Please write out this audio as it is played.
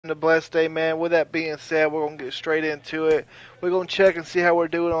A blessed day, man. With that being said, we're gonna get straight into it. We're gonna check and see how we're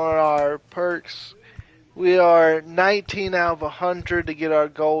doing on our perks. We are 19 out of 100 to get our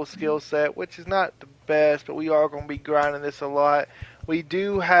gold skill set, which is not the best, but we are gonna be grinding this a lot. We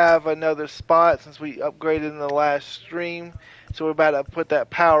do have another spot since we upgraded in the last stream, so we're about to put that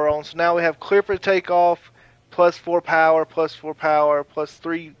power on. So now we have clear for takeoff, plus 4 power, plus 4 power, plus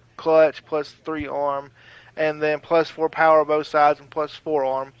 3 clutch, plus 3 arm, and then plus 4 power both sides and plus 4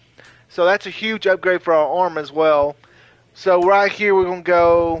 arm. So that's a huge upgrade for our arm as well. So right here we're going to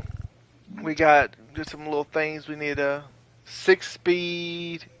go, we got just some little things. We need a 6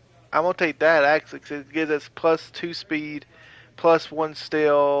 speed. I'm going to take that actually because it gives us plus 2 speed, plus 1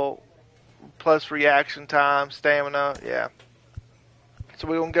 steal, plus reaction time, stamina, yeah. So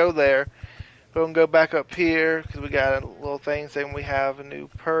we're going to go there. We're going to go back up here because we got a little thing saying we have a new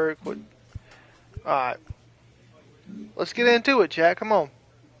perk. Alright. Let's get into it, chat. Come on.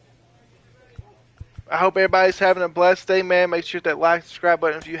 I hope everybody's having a blessed day, man. Make sure to hit that like, subscribe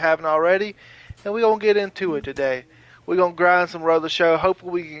button if you haven't already. And we're going to get into it today. We're going to grind some road of the show.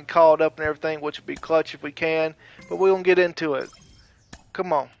 Hopefully we can call it up and everything, which would be clutch if we can. But we're going to get into it.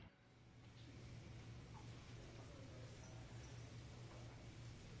 Come on.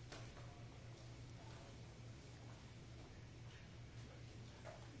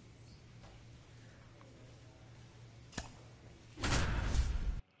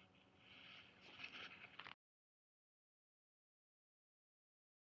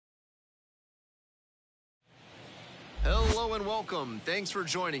 Hello and welcome. Thanks for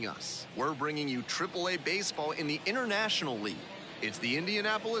joining us. We're bringing you AAA baseball in the International League. It's the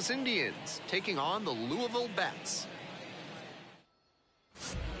Indianapolis Indians taking on the Louisville Bats.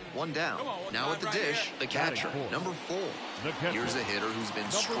 One down. Now at the dish, the catcher, number 4. Here's a hitter who's been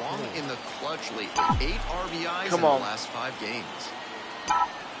strong in the clutch lately. 8 RBIs in the last 5 games.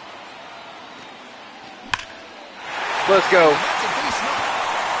 Let's go.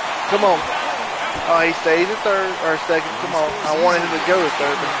 Come on. Oh, he stays at third or second. Come on. I wanted him to go to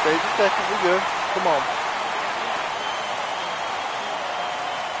third, but he stays at second. We good. Come on.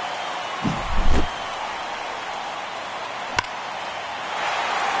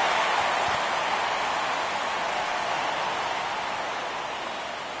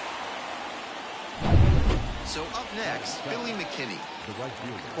 So up next, Billy McKinney.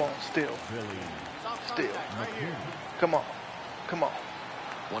 Come on, still. Come on. Come on.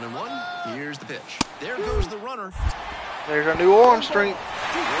 1-1. Here's the pitch. There goes the runner. There's our new arm strength.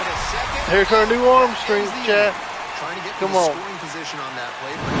 There's our new arm strength, chat. Trying to get to the scoring position on that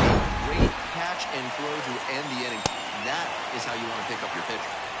play, but a great catch and throw to end the inning. That is how you want to pick up your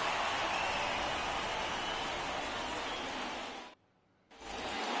pitcher.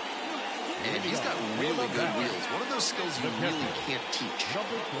 And he's got really good wheels. One of those skills you really can't teach.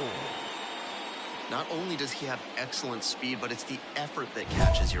 Not only does he have excellent speed, but it's the effort that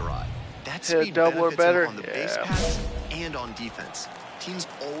catches your eye. That speed benefits him on the base paths and on defense. Teams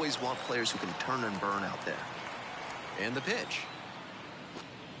always want players who can turn and burn out there. And the pitch.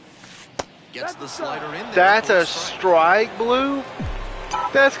 Gets the slider in there. That's a strike, Blue?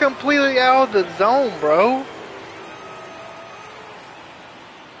 That's completely out of the zone, bro.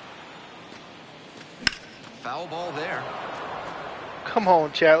 Foul ball there. Come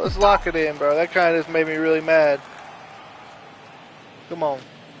on, chat. Let's lock it in, bro. That kind of just made me really mad. Come on.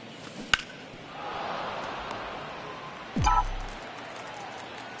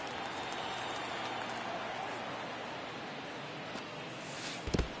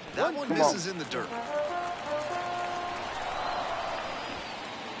 That one misses in the dirt.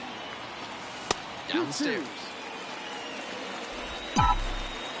 Downstairs.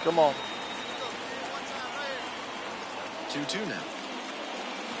 Come on. 2-2 now.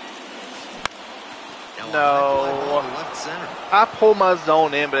 No. Left center. I pulled my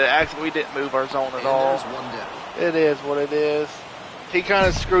zone in, but actually we didn't move our zone at all. There's one down. It is what it is. He kind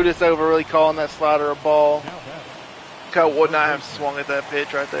of screwed us over really calling that slider a ball. Cole would not have swung at that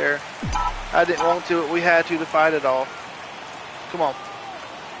pitch right there. I didn't want to. We had to fight it off. Come on.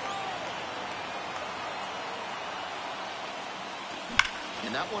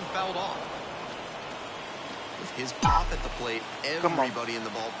 And that one fouled off. With his pop at the plate, everybody in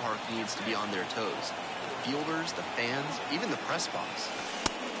the ballpark needs to be on their toes. The fielders, the fans, even the press box.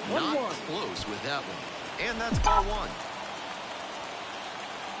 Not close with that one. And that's ball 1.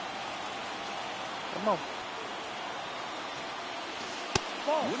 Come on.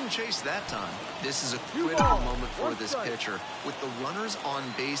 Wouldn't chase that time. This is a critical moment for this pitcher. With the runners on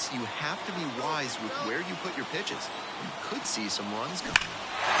base, you have to be wise with where you put your pitches. You could see some runs coming.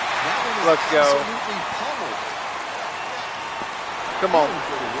 Let's go. Come on.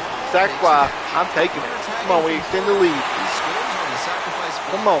 Sack fly. I'm taking it. Come on, we extend the lead. He scores on the sacrifice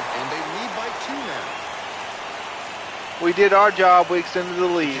fly, Come on. and they lead by 2 now. We did our job. We extended the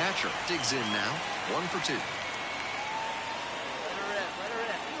lead. The catcher digs in now. 1 for 2.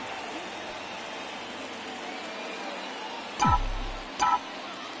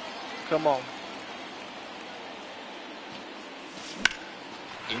 Come on.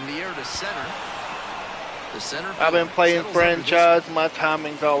 In the air to center. The center. I've been playing settles under this franchise. My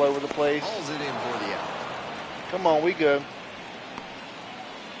timing's all over the place. one. Hauls it in for the out. Come on, we good.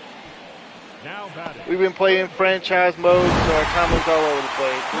 Now batting. We've been playing franchise mode, so our timing's all over the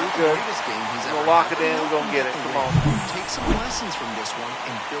place. We Not the good. greatest game he's We're ever gonna lock had, it in. but We're gonna get it. the Come win. on. Take some lessons from this one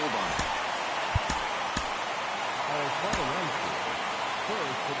and build on it.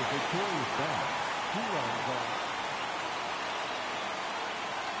 First for the victorious bat. 2 runs on.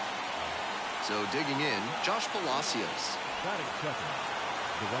 So digging in, Josh Palacios. Batting second.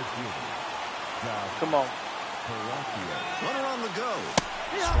 The right fielder. Josh Come on. Palacios. Runner on the go.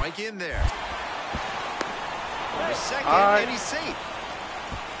 Strike in there. The second, All right. and he's safe.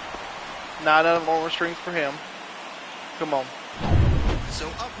 Not out of normal strings for him. Come on. So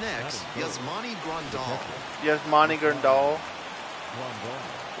up next, Yasmani Grandal. Yasmani Grandal.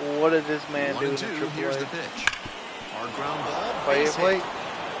 Grandal. What did this man 1 do in and the 2. triple Here's A? the pitch. Hard ground ball. Play it, Base plate. hit.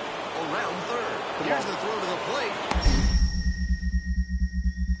 Around third. Come Here's on. the throw to the plate.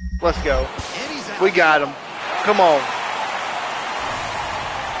 Let's go. And he's out. We got him. Come on.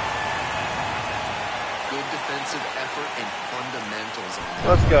 Good defensive effort and fundamentals on that.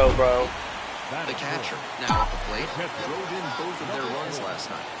 Let's go, bro. The catcher now at the plate. Drove in both of their runs last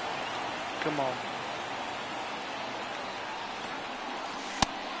night. Come on.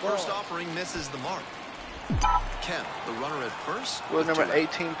 First offering misses the mark. Kemp, the runner at first. We're with number 2 out.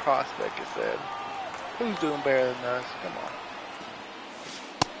 18 prospect, it said. Who's doing better than us? Come on.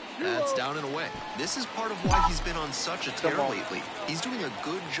 That's down and away. This is part of why he's been on such a tear Come on. lately. He's doing a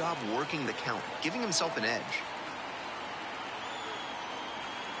good job working the count, giving himself an edge.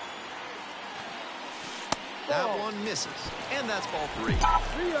 That one misses, and that's ball 3.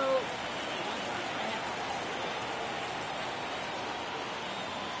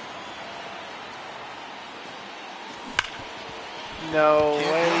 No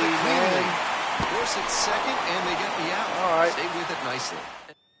Can't way, run it cleanly. man. Force it second, and they get the out. All right. Stay with it nicely.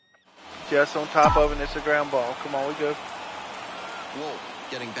 Just on top of an Instagram ball. Come on, we good. Wolf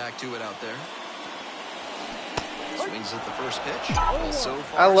getting back to it out there. Swings at the first pitch. Well, so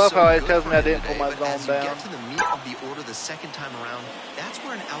far, I love so how it good tells for me I him didn't put today, my but zone as you down. get to the meat of the order the second time around, that's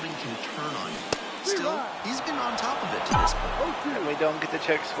where an outing can turn on you. Still, he's been on top of it to this point. And we don't get the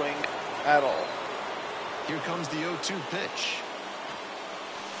check swing at all. Here comes the 0-2 pitch.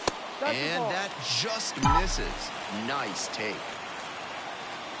 And that just misses. Nice take.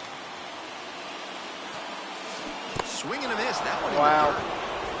 Swing and a miss. That one in Wow. the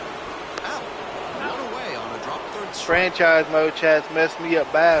dirt. Out. One away on a drop third strike. Franchise mode chat's messed me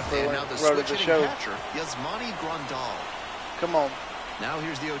up bad for And when now the I wrote the switch-hitting show. catcher, Yasmani Grandal. Come on. Now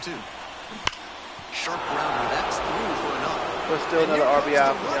here's the 0-2. Sharp grounder. That's through for an out. But still And another here comes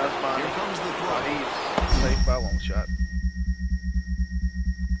RBI the from runner. Yasmani. Here comes the Oh, throw. he's safe by a long shot.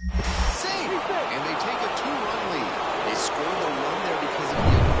 Save! And they take a 2-run lead. They score the run there because of the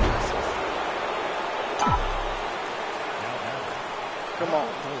other passes. Come on.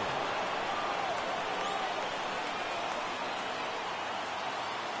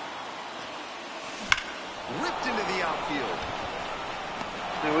 Ripped into the outfield.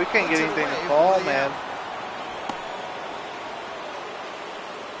 Dude, we can't get Puts it anything away to for fall, the man. out.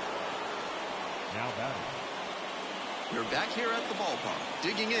 Now batting. We're back here at the ballpark.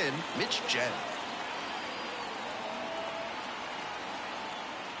 Digging in, Mitch Jed.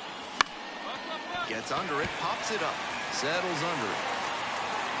 Gets under it, pops it up, settles under it.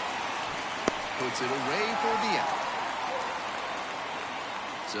 Puts it away for the out.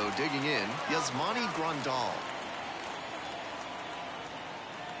 So digging in, Yasmani Grandal.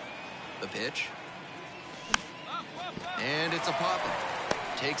 The pitch. And it's a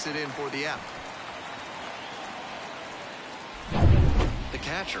pop-up. Takes it in for the out. The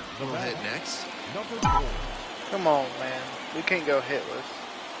catcher, little hit next. Number 4. Come on, man. We can't go hitless.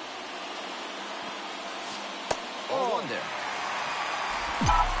 Ball 1 there.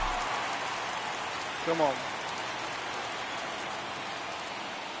 Come on.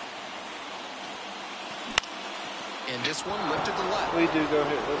 And this one lifted to left. We do go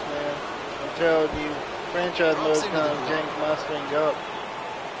hitless, man. I'm telling you, franchise mode Drops into kind the of glove. janks my swing up.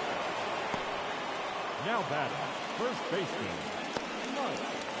 Now batting. First baseman.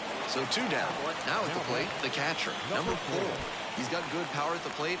 So 2 down. Now at the plate, the catcher, number 4. He's got good power at the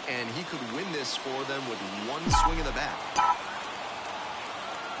plate, and he could win this for them with one swing of the bat.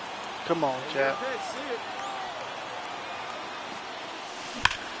 Come on, Chap.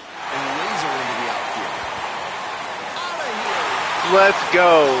 And laser into the outfield. Out of here. Let's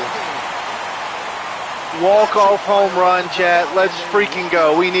go. Walk-off home run, chat. Let's freaking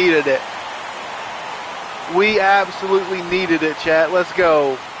go. We needed it. We absolutely needed it, chat. Let's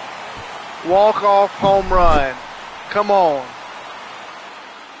go. Walk-off home run. Come on.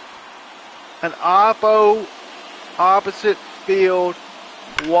 An opposite field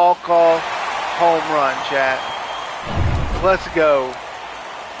walk-off home run, chat. Let's go.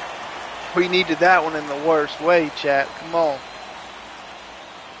 We needed that one in the worst way, chat. Come on.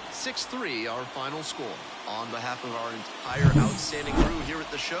 6-3, our final score. On behalf of our entire outstanding crew here at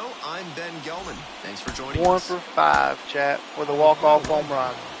the show, I'm Ben Gelman. Thanks for joining us. 1 for 5, chat, with a walk-off home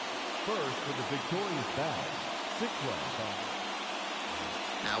run. First for the victorious Bals, 6 runs.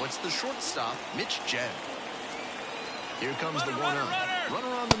 Now it's the shortstop, Mitch Jed. Here comes the 1-0.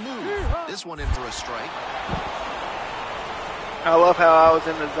 Runner on the move. This one in for a strike. I love how I was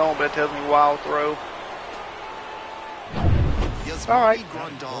in the zone, but it tells me wild throw. All right.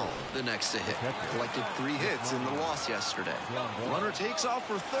 Grandal, the next to hit. Collected 3 hits in the loss yesterday. Runner takes off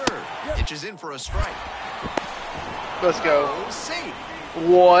for third. Pitches in for a strike. Let's go. Oh, safe.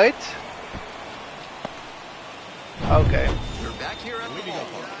 What? Okay. We're back here at the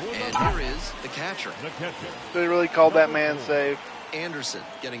ballpark. And here is the catcher. They really called that man safe. Anderson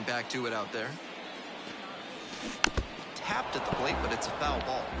getting back to it out there. Tapped at the plate, but it's a foul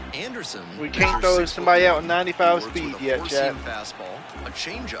ball. Anderson. We can't throw somebody out at 95 speed yet, Chad. Fastball, a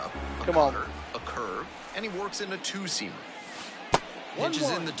changeup, a Come on. cutter, a curve, and he works in a 2-seamer. Pitches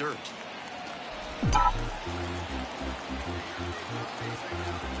in the dirt.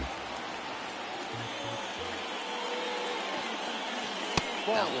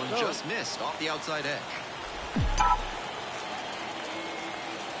 That one just missed off the outside edge.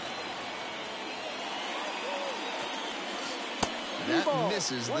 That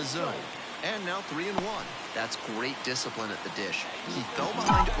misses the zone. And now 3-1. That's great discipline at the dish. He fell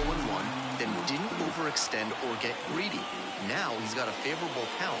behind 0-1, then didn't overextend or get greedy. Now he's got a favorable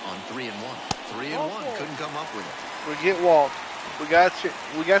count on 3-1. 3-1, couldn't come up with it. We get walked. We got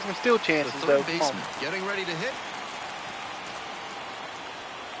some steal chances, The though. third Come on. baseman getting ready to hit.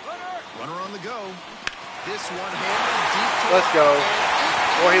 Runner on the go. This one hammered deep to Let's go.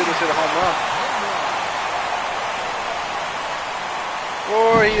 left. Or he would have hit a home run.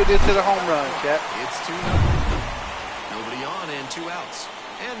 Or he did to the home run, Chat. It's 2-0. Nobody on and 2 outs.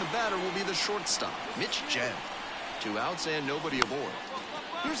 And the batter will be the shortstop, Mitch Jed. 2 outs and nobody aboard.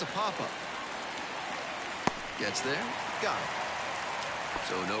 Here's a pop-up. Gets there, got it.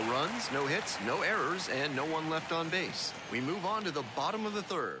 So no runs, no hits, no errors, and no one left on base. We move on to the bottom of the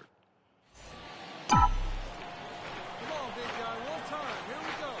third. Come on, big guy, one time. Here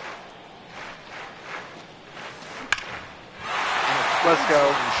we go. Let's go.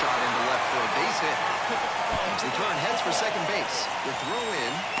 Shot into left for a base hit. As the turn heads for second base. The throw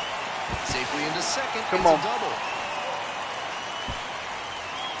in. Safely into second. Come It's on. a double.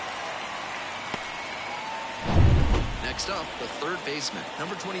 Next up, the third baseman,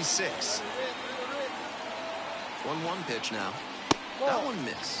 number 26. 1-1 pitch now. That one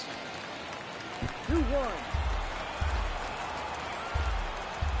missed. 2-1.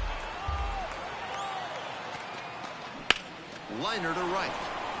 Liner to right.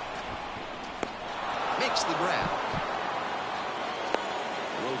 Makes the grab.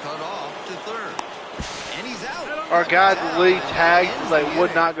 Throw cut off to third. And he's out. Our guy literally tagged, like,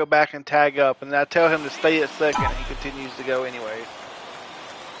 would not go back and tag up. And I tell him to stay at second. He continues to go anyways.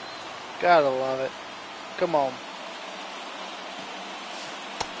 Gotta love it. Come on.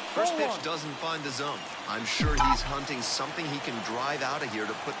 First pitch doesn't find the zone. I'm sure he's hunting something he can drive out of here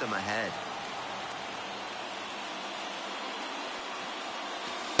to put them ahead.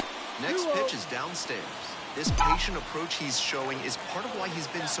 Next pitch is downstairs. This patient approach he's showing is part of why he's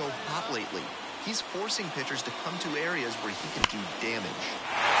been so hot lately. He's forcing pitchers to come to areas where he can do damage.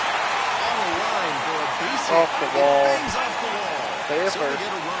 On the line for a base hit. Off the wall. It bangs off the wall. Stay at So we first.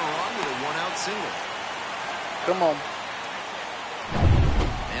 get a runner on with a 1-out single. Come on.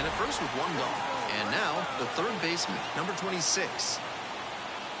 And at first with 1 gone. And now the third baseman, number 26.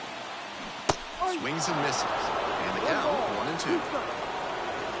 Swings and misses. And the count 1-2.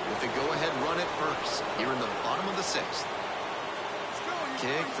 With the go-ahead run at first, here in the bottom of the 6th.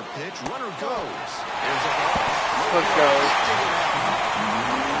 Kick, the pitch, runner goes. There's a ball. Let's go.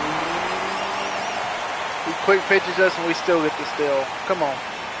 He quick pitches us and we still get the steal. Come on.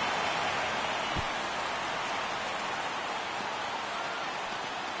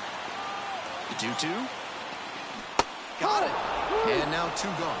 2-2. Got it. And now 2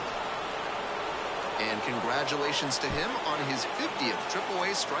 gone. And congratulations to him on his 50th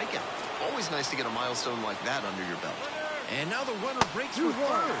AAA strikeout. Always nice to get a milestone like that under your belt. And now the runner breaks for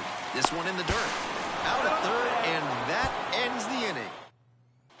third. This one in the dirt. Out at third, and that ends the inning.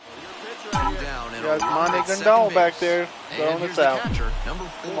 2 down and a Got runner Monty at second Gondal base. back there throwing And here's us the out. catcher, number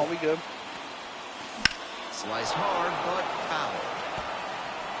 4. Come on, we good. Slice hard, but foul.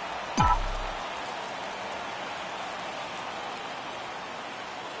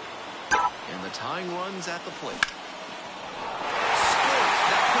 And the tying run's at the plate. Scoop.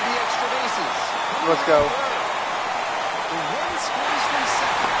 That could be extra bases. Let's go. The run scores from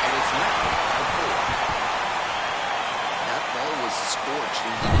second, and it's now at 4. That ball was scorched,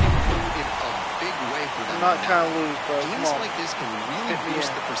 and he came through in a big way for them. I'm not trying to lose, bro. Come Games on. like this can really Hit me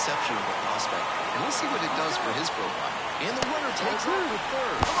boost in. the perception of a prospect, and we'll see what it does for his profile. And the runner takes off with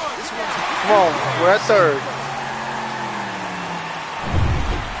third. This one's Come on, we're at third.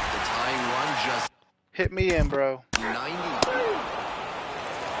 the tying run just Hit me in, bro. 90.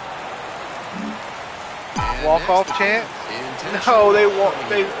 Walk off chance? No, they walk.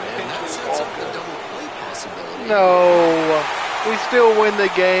 They intentionally walk The us. double play possibility. No, we still win the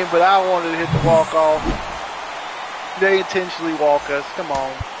game, but I wanted to hit the walk off. They intentionally walk us. Come on.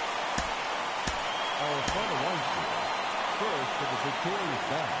 Our final line score. First for the victorious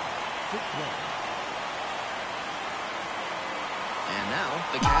bag, 6-1. And now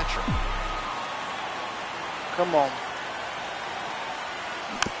the catcher. Come on.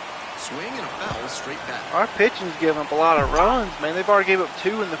 Swing and a foul straight back. Our pitching's giving up a lot of runs, man. They've already gave up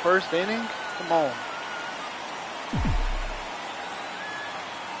 2 in the first inning. Come on.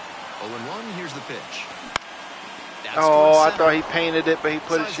 0-1, here's the pitch. That's Oh, toward I center. thought he painted it, but he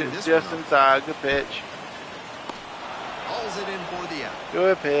put it Sizing this just one up. inside. Good pitch. Hauls it in for the out.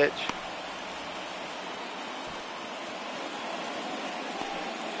 Good pitch.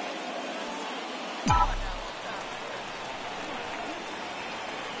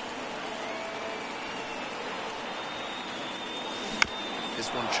 This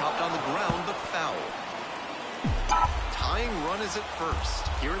one chopped on the ground, but foul. Tying run is at first,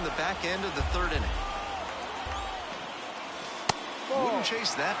 here in the back end of the third inning. Wouldn't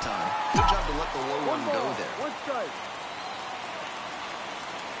chase that time. Good job to let the low one go there. 1 strike.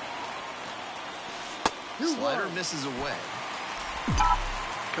 Slider misses away.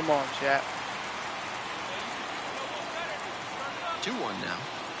 Come on, chat. 2-1 now.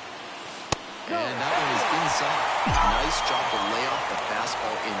 And that one is inside. Nice job to lay off the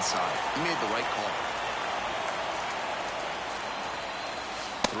fastball inside. He made the right call.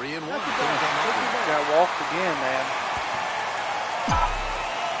 3-1. Couldn't come up with it. Got walked again, man.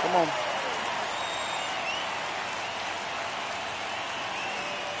 Come on.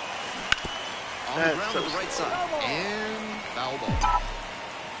 On the That's ground so to the right side. And foul ball.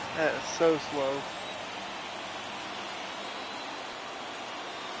 That is so slow.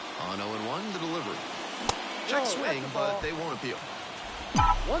 On 0-1, the delivery. Check swing, but they won't appeal.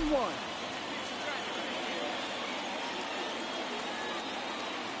 1-1.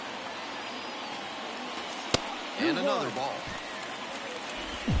 And another ball.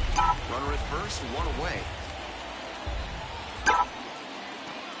 Runner at first, 1 away.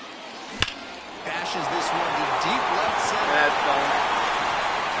 Bashes this one to deep left center. That's gone.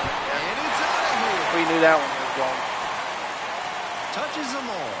 And it's out of here. We knew that one was gone. Touches them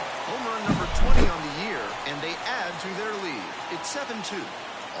all. Home run number 20 on the year, and they add to their lead. It's 7-2.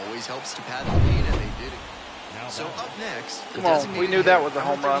 Always helps to pad the lead, and they did it. So up next, the Come on, we designated knew that hitter, was a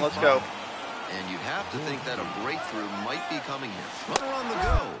home number run. Let's go. 35. And you'd have to think that a breakthrough might be coming here. Runner on the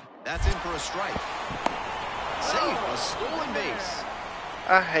go. That's in for a strike. Safe, a stolen base.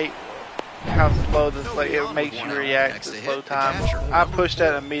 I hate how slow this, like, it makes you react to slow time. I pushed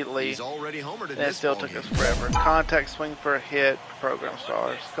that immediately, He's already homered in and it this still ball took us game. forever. Contact swing for a hit, program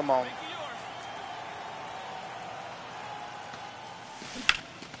stars. Come on.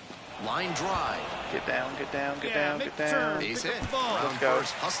 Line drive. Get down, get down, get down, get down. Base hit. Let's Round go.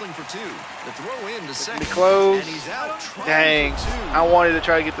 first, hustling for 2. The throw in to second. Be close. And he's out trying Dang. for 2. I wanted to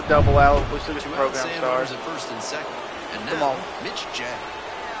try to get the double out. We still get the 2 out, program Sam stars. runners at first and second. And Come now, on. Mitch Jagg.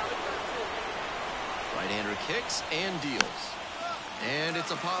 Right-hander kicks and deals. And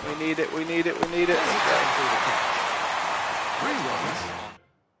it's a pop. We need it, we need it, we need it. Down Let's for the catch. 3 runs.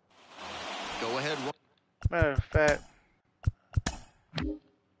 Go ahead. go. Matter of fact,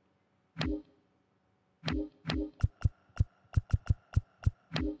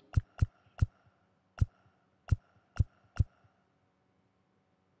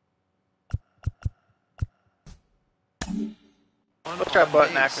 Let's try on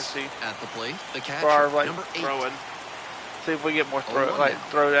button base. accuracy At the plate, the catcher, for our like number 8. throwing. See if we get more throw 0-1 like now.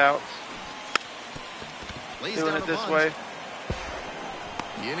 throw outs. Lays Doing down it a this bunt. way.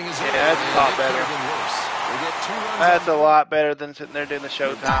 The inning is Yeah, over, that's a and lot it could better. have been worse. They get 2 runs That's on a lot better than sitting there doing the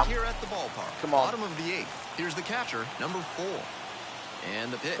We're back showtime. here at the ballpark. Come on. Bottom of the 8th. Here's the catcher, number 4.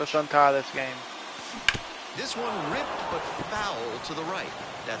 And the pitch. Let's untie this game. This one ripped but foul to the right.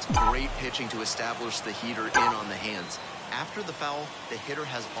 That's great pitching to establish the heater in on the hands. After the foul, the hitter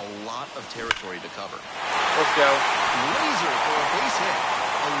has a lot of territory to cover. Let's go. Laser for a base hit.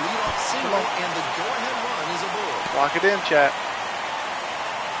 A leadoff single, and the go-ahead run is aboard. Lock it in, chat.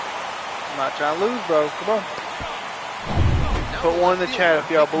 I'm not trying to lose, bro. Come on. Now Put one in the chat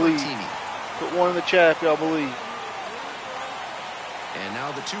if y'all believe. Martini. Put one in the chat if y'all believe. And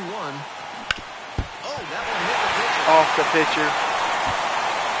now the 2-1. Oh, that one hit the pitcher. Off the pitcher.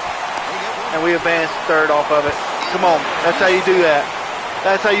 They get one. And we advanced third off of it. Come on. That's how you do that.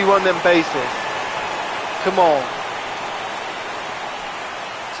 That's how you run them bases. Come on.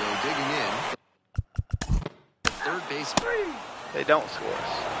 So digging in. Third baseman. They don't score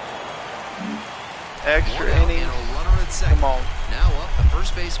us. Extra One out innings. and a runner at second. Come on. Now up the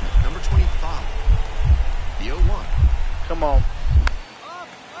first baseman, number 25. The 0-1. Come on.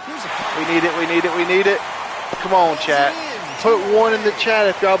 Here's a pop. We need it. We need it. We need it. Come on, chat. Put one in the chat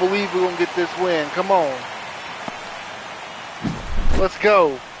if y'all believe we're going to get this win. Come on. Let's go.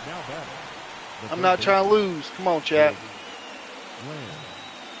 Now batting. The I'm not third trying to baseman, lose. Come on, chat. Lamb.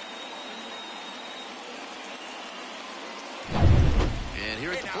 And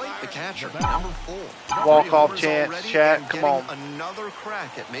here at the plate, the catcher, The batter. number 4. Walk-off 3 homers chance, already chat. and Come getting on. Another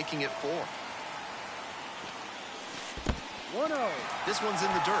crack at making it 4. 1-0. This one's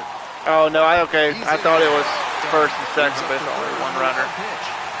in the dirt. Oh, no. Okay. He's I in. thought it was first and Brings second, up but it's the only third one on the runner. pitch.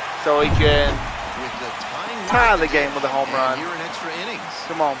 So he can With the tying tie run the game with a home and run. here in extra innings.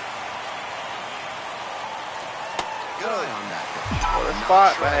 Come on. Good eye on that pitch. Well, the Not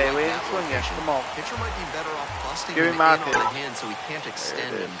spot, sure but I hey, like we that didn't swing it. location. Come on. Pitcher might be better off busting Give me him my in on pitch. the hand so he can't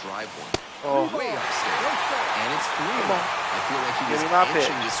extend is. and drive one. Oh, Way upstairs. And it's 3. Come on. I feel like he Give was me my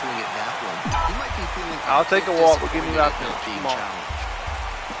itching pitch. to swing at that one. He might be feeling I'll take a bit walk, but give me my disappointed at not pitch. being Come on. challenged.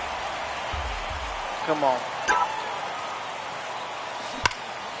 come on.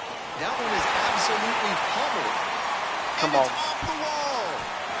 That one is absolutely pummeled. Come And on. it's off the wall.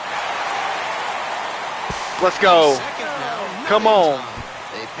 Let's go. Second now, Come nothing on. time.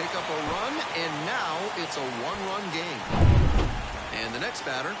 They pick up a run, and now it's a 1-run game. And the next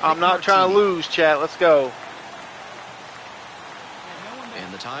batter, I'm not trying to lose, chat. Let's go.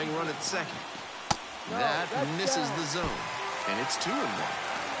 And the tying run at second. That misses the zone. And it's 2-1.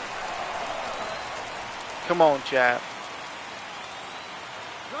 Come on, chat.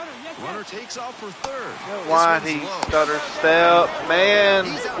 Runner takes off for third. Why This he one's low. stutter step? Man,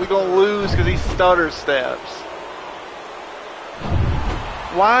 we're going to lose because he stutter steps.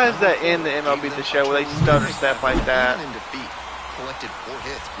 Why is that in the MLB The Show where they stutter step like that? In defeat. Collected 4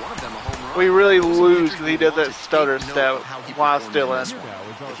 hits, one of them a home run. We really Those lose managers because he will does want that to stutter take note step of how he while performed still in in. this Here one. now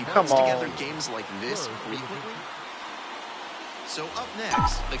is our If he Come puts on. together games like this frequently. So up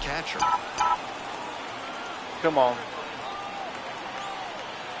next, the catcher. Come on.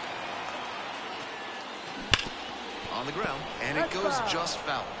 On the ground, and it goes just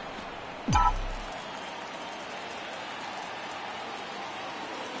foul.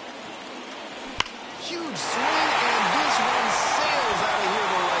 Huge swing, and this one sails out of here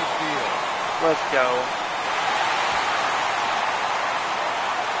to right field. Let's go.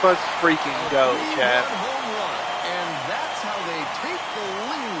 Let's freaking go, chat. Home run, and that's how they take the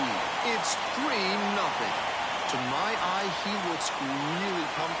lead. It's 3-0. To my eye, he looks really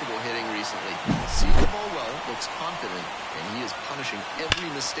comfortable hitting recently. Sees the ball well, looks confident, and he is punishing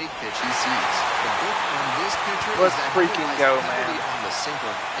every mistake pitch he sees. The book on this pitcher Let's is that freaking he relies go, heavily man. on the sinker,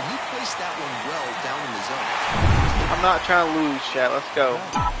 and he placed that one well down in the zone. I'm not trying to lose, chat. Let's go.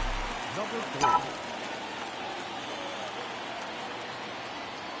 Number 3.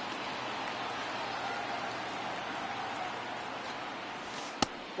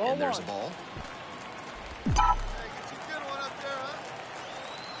 And there's a ball.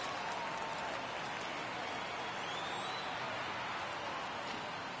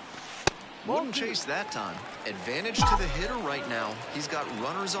 Wouldn't chase that time. Advantage to the hitter right now. He's got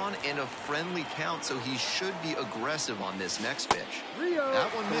runners on and a friendly count, so he should be aggressive on this next pitch. That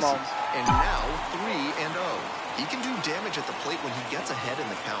one misses. on. And now 3-0. He can do damage at the plate when he gets ahead in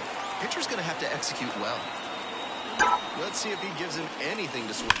the count. Pitcher's going to have to execute well. Let's see if he gives him anything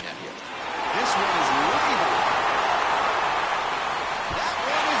to swing at here. This one is labeled. That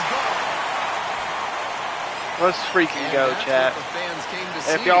one is gone. Let's freaking go, chat.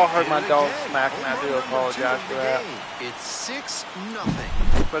 If y'all heard my dog smacking, I do apologize for that. It's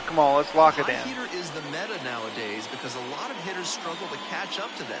 6-0. But come on, let's lock it High in. heater is the meta nowadays because a lot of hitters struggle to catch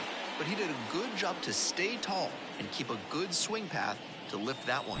up to them. But he did a good job to stay tall and keep a good swing path to lift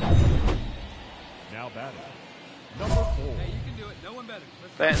that one. Now batting. Number 4. Hey, you can do it. No one better.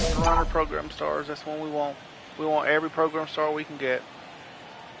 Let's go. Fantasy runner program stars. That's what we want. We want every program star we can get.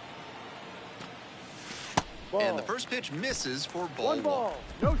 Ball. And the first pitch misses for ball One ball.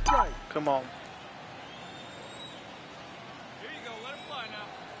 No strike. Come on. Here you go. Let it fly now.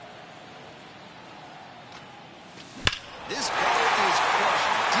 This ball is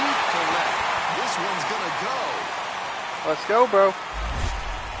crushed deep to left. This one's gonna go. Let's go, bro.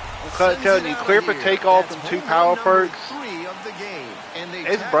 I'm telling you, clear for takeoff and 2 power perks. 3 of the game. And they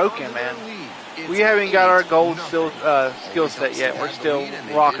It's tack broken, onto man. their lead. It's We haven't got our gold 8-0. skill set yet. We're still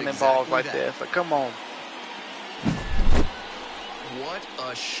rocking in balls like this. Like, come on. What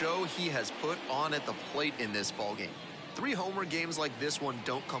a show he has put on at the plate in this ballgame. 3 homer games like this one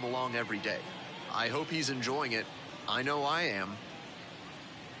don't come along every day. I hope he's enjoying it. I know I am.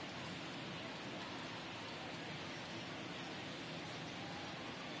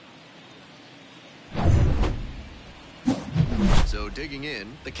 So digging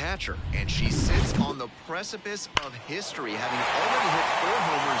in, the catcher, and she sits on the precipice of history, having already hit 4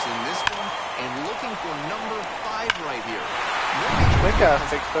 homers in this one and looking for number 5 right here. They gotta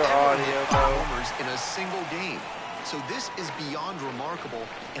fix their Ever audio, hit 5 though. homers in a single game. So this is beyond remarkable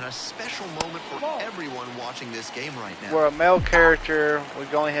and a special moment for everyone watching this game right now. We're a male character. We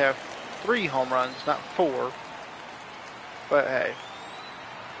can only have 3 home runs, not 4. But hey.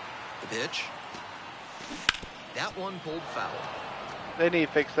 The pitch. That one pulled foul. They need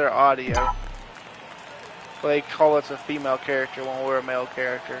to fix their audio. Well, they call us a female character when we're a male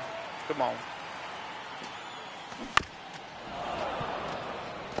character. Come on.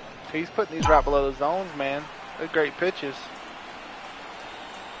 He's putting these right below the zones, man. They're great pitches.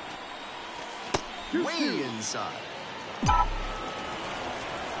 Way inside.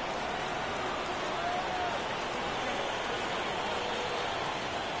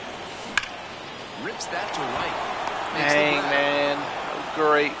 Rips that to right. Makes the Dang, grab. man.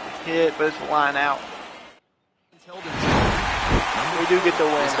 Great hit, but it's a line out. We do get the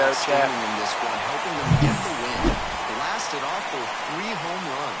win, though, chat. In this one, helping them get the win. Blasted off for 3 home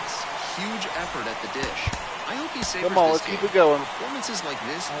runs. Huge effort at the dish. I hope he savors Come on, this let's game. keep it going. Performances like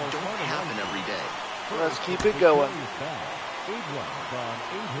this don't happen every day. Let's keep it going. 8 runs on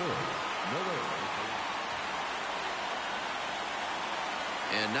 8 hits. No errors.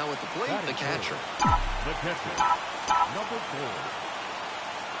 And now at the plate, the catcher. The catcher. Number 4.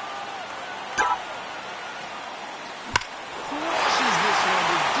 Crushes this one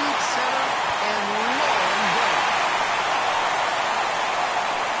to deep center and long down.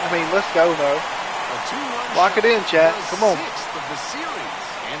 I mean, let's go, though. A 2-run Lock it in, chat. the Come on. 6th of the series,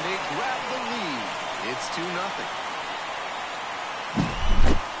 and they grab the lead. It's 2-0.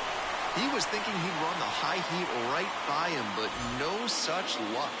 He was thinking he'd run the high heat right by him, but no such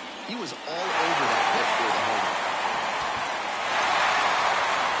luck. He was all over that pitch for the homer.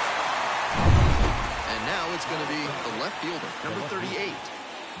 And now it's going to be the left fielder, number 38.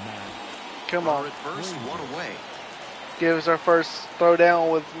 Come Runner on. at first, 1 away. Give us our first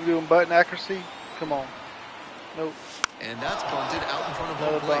throwdown with doing button accuracy. Come on. Nope. And that's bunted out in front of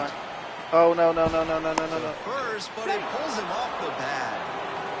Another home plate. bunt. Oh, no, no, no, no, no, no, no, no. First, but it pulls him off the pad.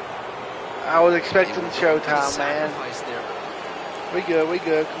 I was expecting Able to showtime, man. sacrifice there. We good, we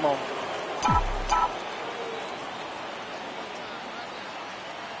good. Come on.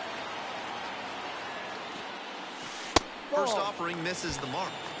 First offering misses the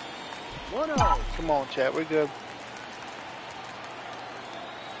mark. 1-0. Come on, chat. We're good.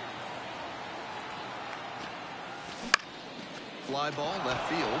 Fly ball left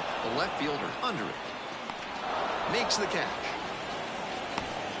field. The left fielder under it. Makes the catch.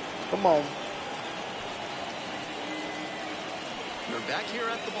 Come on. They're back here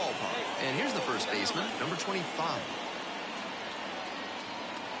at the ballpark. And here's the first baseman, number 25.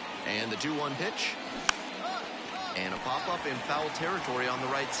 And the 2-1 pitch. And a pop-up in foul territory on the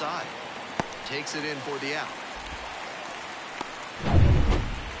right side. Takes it in for the out.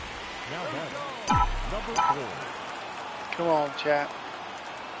 Now batting. Number 4. Come on, chat.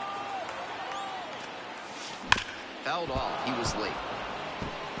 Fouled off. He was late.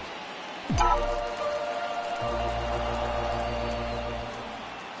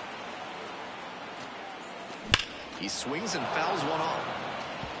 He swings and fouls one off.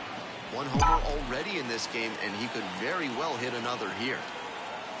 1 homer already in this game, and he could very well hit another here.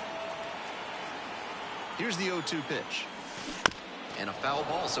 Here's the 0-2 pitch. And a foul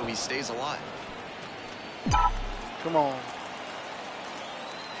ball, so he stays alive. Come on.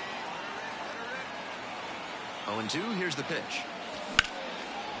 0-2, here's the pitch.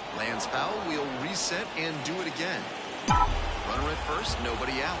 Lands foul, we'll reset and do it again. Runner at first,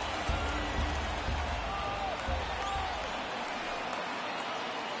 nobody out.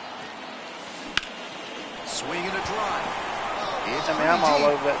 Swing and a drive. I'm all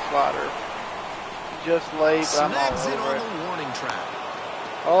over that slider. Just late, but I'm all Snags it over on it. the warning track.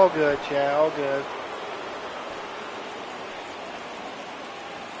 All good, Chad. All good.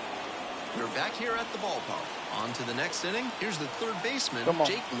 We're back here at the ballpark. On to the next inning. Here's the third baseman, Come on.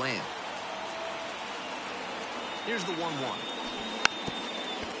 Jake Lamb. Here's the 1-1.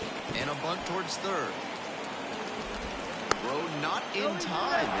 And a bunt towards third. Throw not in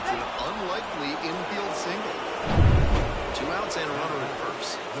time. It's an unlikely infield single. 2 outs and a runner at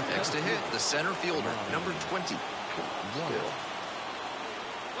first. Next to hit, the center fielder, number 20.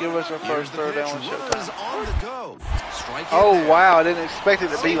 Give us our Here's first the third pitch. down Runner is showtime. on the go. Strike Oh, in there. wow. I didn't expect it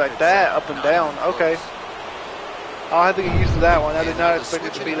to be like that, up and down. Okay. I'll have to get used to that one. I did not expect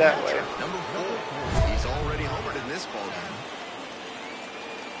it to be that way. Number 4. He's already homered in this ballgame.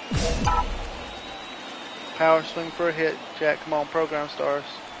 Power swing for a hit. Jack, come on. Program stars.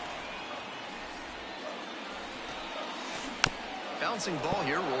 Bouncing ball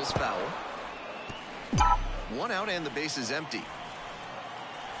here, rolls foul. 1 out and the base is empty.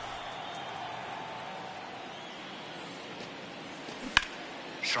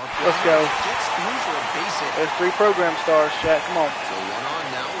 Sharp Let's go. gets through for a base hit. There's 3 program stars, Jack. Come on. So 1 on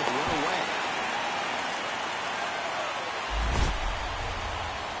now with 1 away.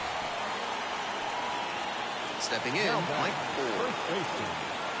 Stepping in, Mike Ford.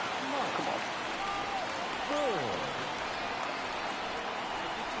 Come on.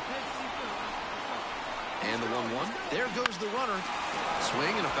 And the 1-1. There goes the runner.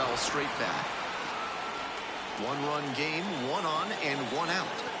 Swing and a foul straight back. 1-run game, 1 on and 1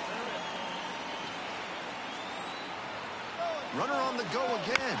 out. Runner on the go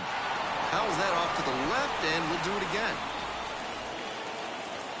again. Fouls that off to the left, and we'll do it again.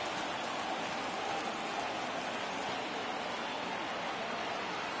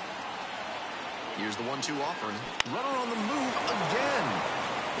 Here's the 1-2 offering. Runner on the move again.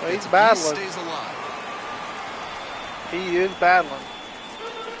 Well, he's He battling. stays alive. He is battling.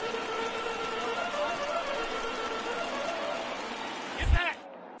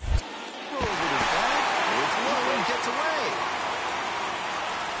 Throw over the bag. It's low and gets away.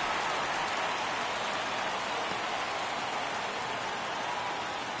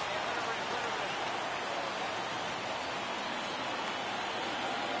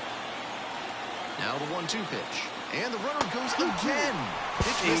 Now the 1-2 pitch. And the runner goes again.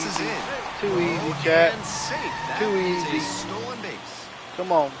 Pitch misses Easy. in. Too easy, Low Jack. and safe. That Too is easy. a stolen base.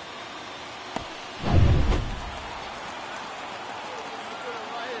 Come on.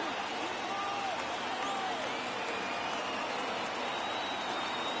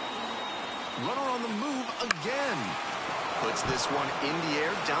 Runner on the move again. Puts this one in the air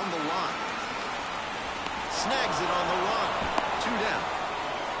down the line. Snags it on the run. 2 down.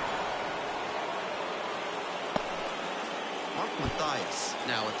 Mark Mathias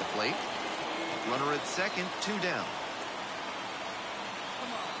now at the plate. Runner at second, 2 down.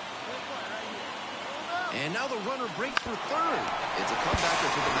 And now the runner breaks for third. It's a comebacker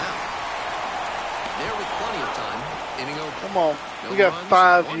to the mound. There with plenty of time. Inning over. Come on. No We got runs,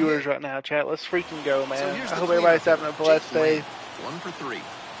 5 1 viewers hit. right now, chat. Let's freaking go, So man. here's I the hope everybody's cleanup having a hitter, blessed Jake day. Lamb. 1 for 3.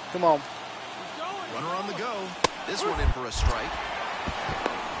 Come on. Runner on the go. This one in for a strike.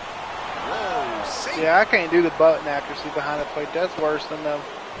 Whoa, safe. Yeah, I can't do the button accuracy behind the plate. That's worse than the...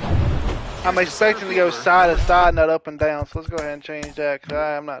 I'm the expecting to go center side to fielder. side, not up and down. So let's go ahead and change that, because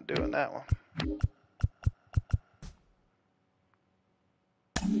I'm not doing that one.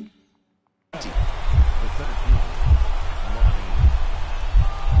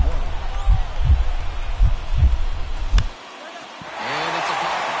 And it's a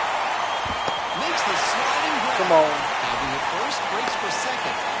pocket. Makes the sliding grab. Come on. Having it first, breaks for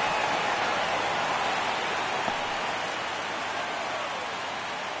second.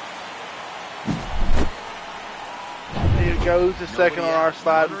 Here goes the second on Nobody our out.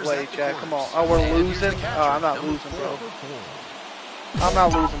 slide and Runners play, at the chat. Come on. corners. Oh, we're And here's the losing? catcher, Oh, I'm not number losing, bro. 4. I'm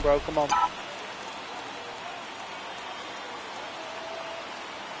not losing, bro. Come on.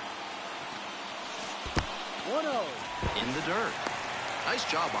 In the dirt. Nice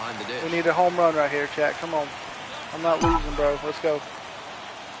job behind the dish. We need a home run right here, chat. Come on. I'm not losing, bro. Let's go.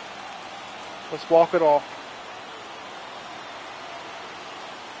 Let's walk it off.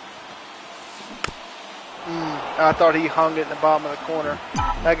 I thought he hung it in the bottom of the corner.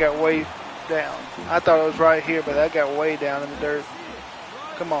 That got way down. I thought it was right here, but that got way down in the dirt.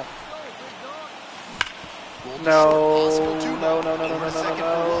 Come on. No.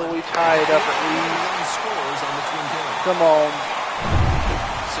 We tie it up at least. Come on.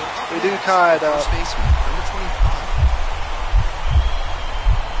 We do tie it up. Number 25.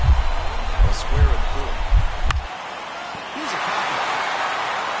 A square at full. Here's a pocket.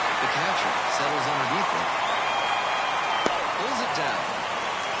 The catcher settles underneath it. Pulls it down.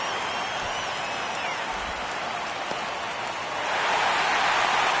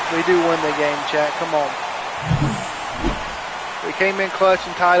 We do win the game, chat. Come on. We came in clutch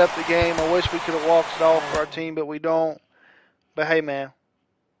and tied up the game. I wish we could have walked it off for our team, but we don't. But hey, man.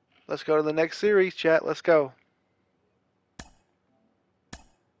 Let's go to the next series, chat. Let's go.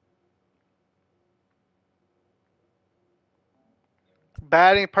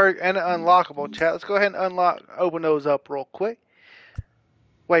 Batting perk and an unlockable, chat. Let's go ahead and open those up real quick.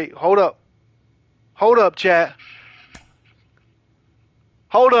 Wait, hold up. Hold up, chat.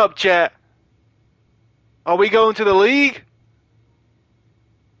 Hold up, chat. Are we going to the league?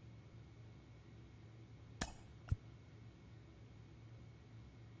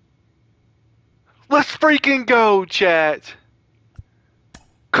 Let's freaking go, chat.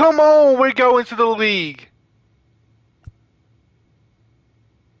 Come on, we're going to the league.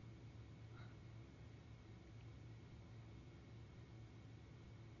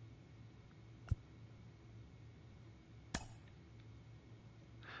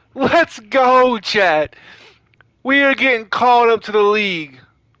 Let's go, chat. We are getting called up to the league.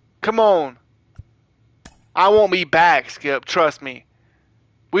 Come on. I won't be back, Skip. Trust me.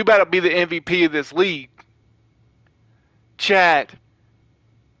 We better be the MVP of this league. Chat.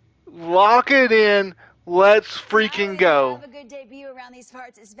 Lock it in. Let's freaking go. Have a good debut around these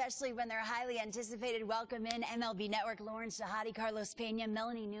parts, especially when their highly anticipated welcome in MLB Network, Lawrence Shahadi, Carlos Pena,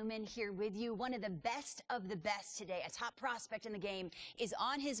 Melanie Newman here with you. One of the best today, a top prospect in the game, is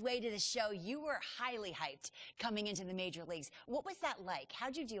on his way to the show. You were highly hyped coming into the major leagues. What was that like?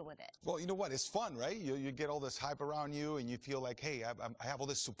 How'd you deal with it? Well, you know what? It's fun, right? You get all this hype around you, and you feel like, hey, I have all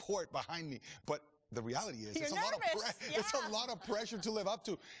this support behind me. But the reality is, it's a lot of pressure to live up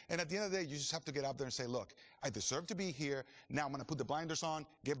to. And at the end of the day, you just have to get out there and say, look, I deserve to be here. Now I'm going to put the blinders on,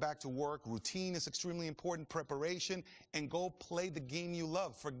 get back to work. Routine is extremely important, preparation, and go play the game you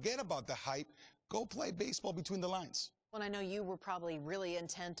love. Forget about the hype. Go play baseball between the lines. Well, I know you were probably really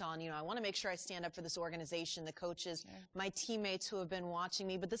intent on, I want to make sure I stand up for this organization, the coaches, my teammates who have been watching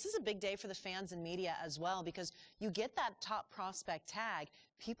me. But this is a big day for the fans and media as well, because you get that top prospect tag.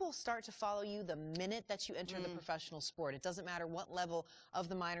 People start to follow you the minute that you enter the professional sport. It doesn't matter what level of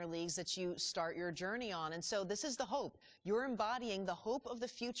the minor leagues that you start your journey on. And so this is the hope. You're embodying the hope of the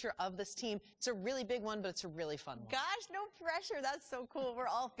future of this team. It's a really big one, but it's a really fun one. Gosh, no pressure. That's so cool. We're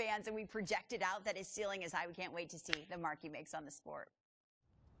all fans, and we projected out that his ceiling is high. We can't wait to see the mark he makes on the sport.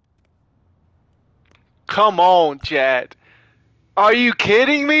 Come on, chat. Are you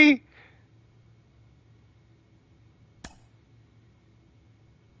kidding me?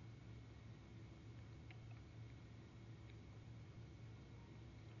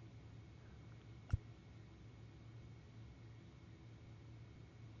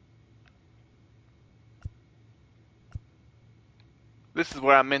 This is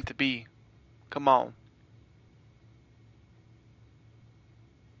where I'm meant to be. Come on.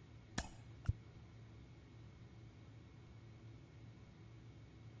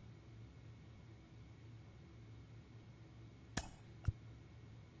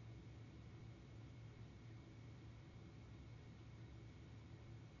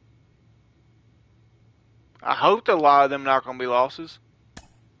 I hope that a lot of them not going to be losses.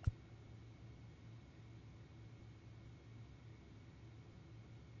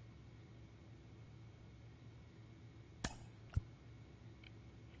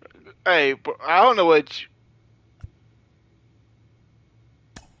 Hey, I don't know what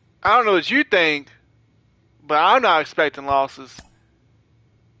you think, but I'm not expecting losses.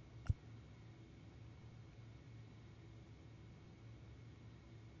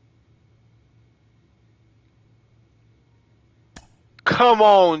 Come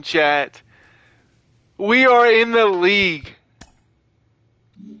on, chat. We are in the league.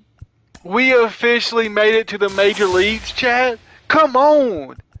 We officially made it to the major leagues, chat. Come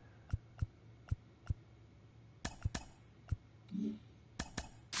on.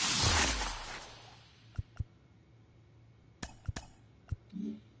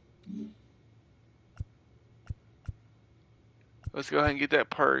 Let's go ahead and get that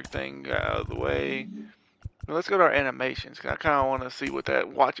perk thing out of the way. Let's go to our animations. I kind of want to see what that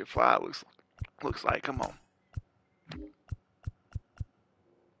watch it fly looks like. Looks like. Come on.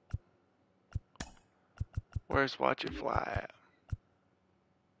 Where's Watch It Fly at?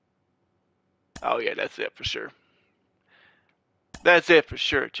 Oh, yeah, that's it for sure. That's it for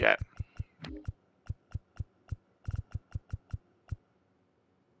sure, chat.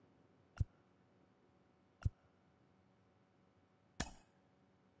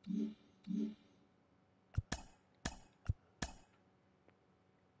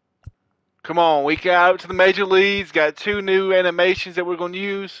 Come on, we got up to the major leagues. Got 2 new animations that we're going to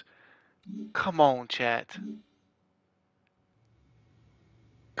use. Come on, chat.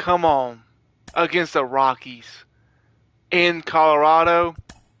 Come on. Against the Rockies. In Colorado.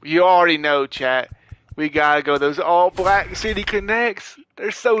 You already know, chat. We got to go. Those all-black City Connects.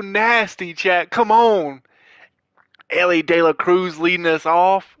 They're so nasty, chat. Come on. Ellie De La Cruz leading us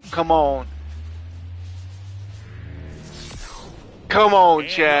off. Come on. Come on,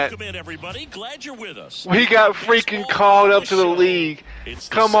 chat. Welcome in, everybody. Glad you're with us. We got freaking called up to the league. It's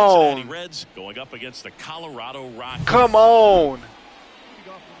the Come Cincinnati on. Reds going up against the Colorado Rockies. Come on. Leading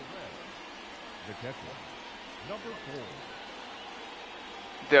off for the Reds, the catcher, number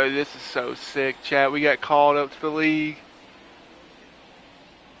 4. Dude, this is so sick, chat. We got called up to the league.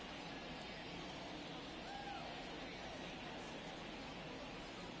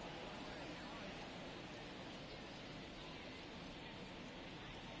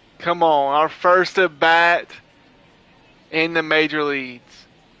 Come on, our first at bat in the major leagues.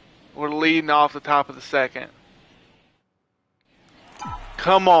 We're leading off the top of the second.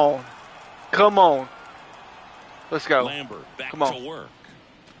 Come on. Come on. Let's go. Lambert back Come on. to work.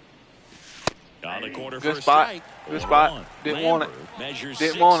 On the corner Good for a spot. strike. Good 0-1. spot. Didn't want it. Lambert measures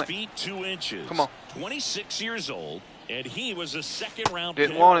Didn't 6 want it. feet 2 inches. Come on. 26 years old, and he was a second-round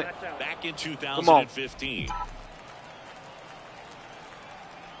Didn't pick want it. back in Come on. 2015.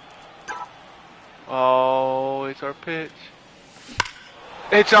 Oh, it's our pitch.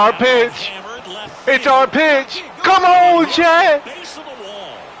 It's our pitch. It's our pitch. Come on, Chad. Base of the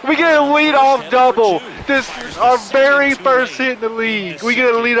wall. We get a leadoff double. This is our very first hit in the league. We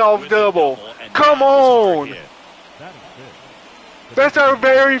get a leadoff double. Come on. That is big. That's our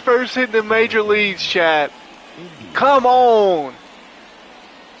very first hit in the major leagues, Chad. Come on.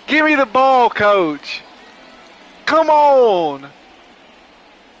 Give me the ball, coach. Come on.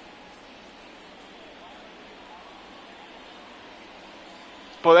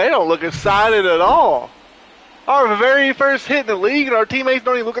 But they don't look excited at all. Our very first hit in the league, and our teammates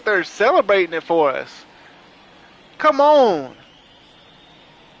don't even look like they're celebrating it for us. Come on.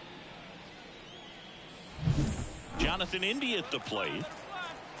 Jonathan Indy at the plate.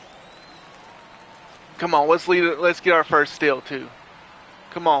 Come on, let's lead it. Let's get our first steal too.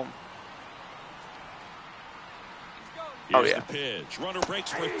 Come on. Oh, Here's yeah. the pitch. Runner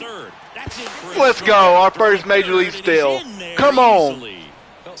breaks for third. That's in for a Let's strike. go. Our Throwing first major league third, and he's steal. in there Come on. easily.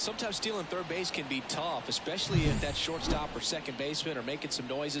 Well, sometimes stealing third base can be tough, especially if that shortstop or second baseman are making some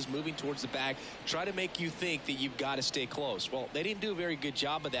noises, moving towards the bag, try to make you think that you've got to stay close. Well, they didn't do a very good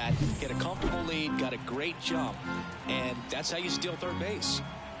job of that. Get a comfortable lead, got a great jump, and that's how you steal third base.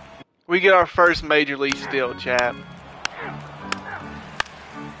 We get our first major league steal, chap.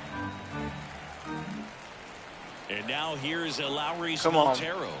 And now here's a Lowry's Come on.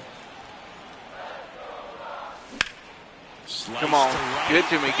 Montero. Come on. Get it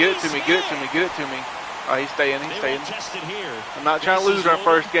to me. Get it to me. Get it to me. Get it to me. Oh, he's staying. He's staying. I'm not trying to lose our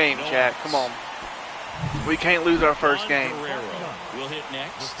first game, chat. Come on. We can't lose our first game. Will hit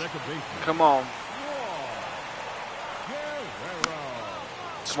next. Come on.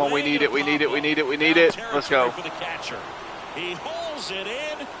 Come on, we need it. We need it. We need it. We need it. Let's go. For the catcher. He holds it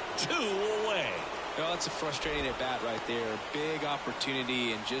in. 2 away. Well, that's a frustrating at bat right there. Big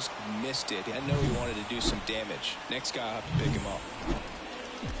opportunity and just missed it. I know he wanted to do some damage. Next guy will have to pick him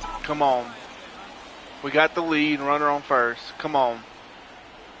up. Come on. We got the lead. Runner on first. Come on.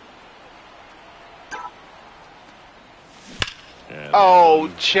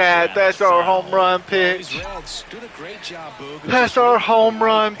 Oh, Chad, that's our home run pitch. Doing a great job, Boog. That's our home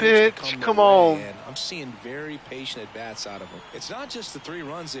run pitch. Come on. I'm seeing very patient at bats out of them. It's not just the 3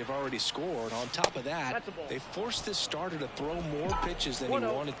 runs they've already scored. On top of that, they forced this starter to throw more pitches than he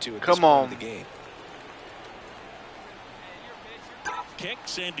wanted to at this point of the game.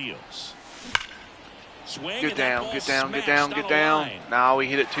 Kicks and deals. Swing. Get down, get down, get down, get down. Nah, we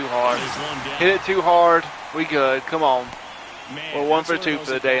hit it too hard. Hit it too hard. We good. Come on. Man, we're 1 for 2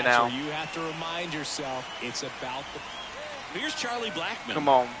 for the day now. You have to remind yourself it's about the... Here's Charlie Blackmon. Come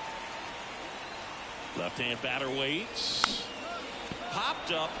on. Left-hand batter waits.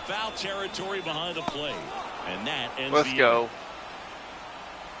 Popped up, foul territory behind the plate. And that ends Let's the go. inning.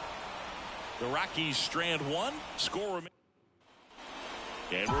 The Rockies strand one. Score.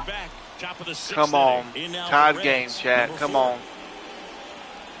 And we're back. Top of the sixth. Come on. inning. Tied game, chat. Come on.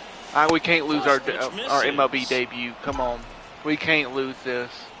 We can't lose our MLB debut. Come on. We can't lose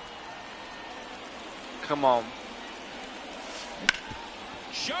this. Come on.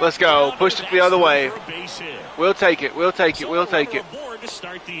 Let's go. Push it the other way. We'll take it. We'll take it. We'll take it.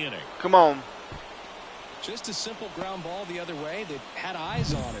 Come on. Just a simple ground ball the other way that had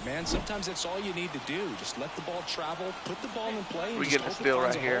eyes on it, man. Sometimes that's all you need to do. Just let the ball travel, put the ball in play. We get the steal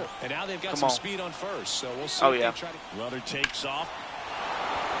right here. And now they've got Come some on. speed on first, so we'll see. Oh, yeah. Runner takes off.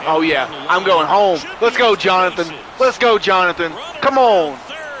 Oh, yeah. I'm going home. Let's go, Jonathan. Let's go, Jonathan. Come on.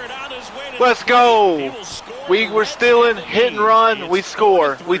 Let's go. We were stealing, hit and run. We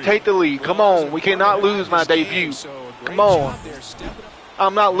score. We take the lead. Come on. We cannot lose my debut. Come on.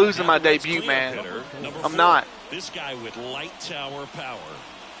 I'm not losing my debut, man. I'm not. This guy with light tower power.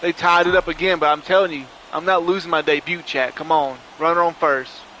 They tied it up again, but I'm telling you, I'm not losing my debut, chat. Come on. Runner on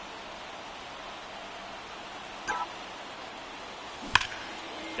first.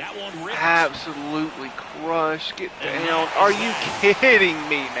 That one ripped. Absolutely crushed. Get down. Are you kidding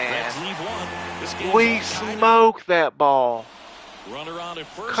me, man? We smoked that ball. Runner on at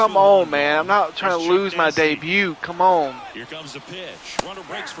first. Come on, man. I'm not trying to lose my debut. Come on. Here comes the pitch. Runner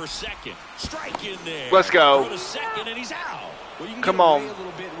breaks for second. Strike in there. Let's go. Throw to second and he's out. Well, you can Come get away on. a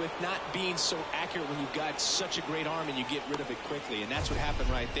little bit with not being so accurate when you've got such a great arm and you get rid of it quickly, and that's what happened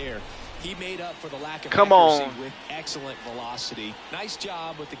right there. He made up for the lack of accuracy with excellent velocity. Nice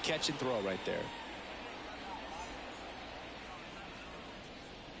job with the catch and throw right there.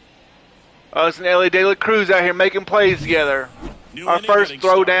 Us and Ellie De La Cruz out here making plays together. Our first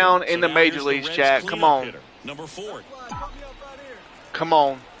throwdown in the major leagues, chat. Come on. Number 4. Come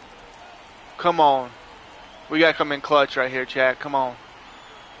on. Come on. We got to come in clutch right here, chat. Come on.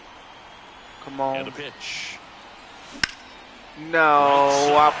 Come on. And the pitch. No,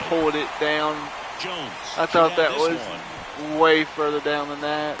 I pulled it down. Jones. I thought that was way further down than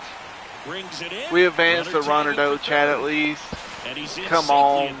that. Brings it in. We advanced the runner, though, chat, at least. And he's in Come safely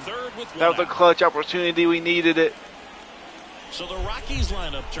on. at third with That was a one out. clutch opportunity. We needed it. So the Rockies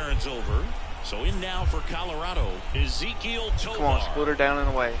lineup turns over. So in now for Colorado, Ezekiel Tovar. Come on, split her down and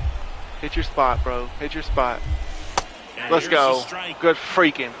away. Hit your spot, bro. Hit your spot. And Let's here's go. the strike. Good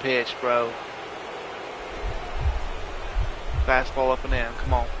freaking pitch, bro. Fastball up and in.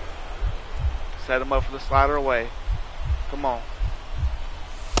 Come on. Set him up for the slider away. Come on.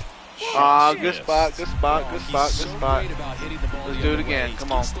 Good spot, good spot, good spot, good spot. Let's do it again.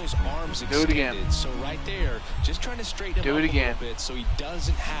 Come on. Do it again. So right there, just trying to straighten him Do up it again. a little bit so he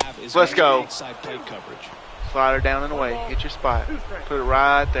doesn't have as Let's much go. inside plate coverage. Slider down and away. Hit your spot. Put it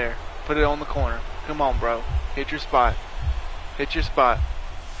right there. Put it on the corner. Come on, bro. Hit your spot. Hit your spot.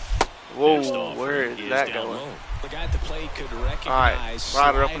 Whoa, where is that going? The guy at the plate could recognize. All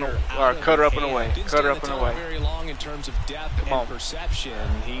right, rider up and cut her up and away. Cut her up and away. Very long in terms of depth Come on. and perception.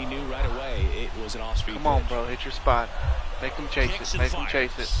 He knew right away it was an off-speed. Come on, pitch. bro. Hit your spot. Make him chase Kicks it. and Make him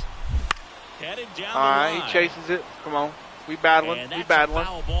chase it. fires. Headed down All the right, line. he chases it. Come on. We battling. And We that's a battling.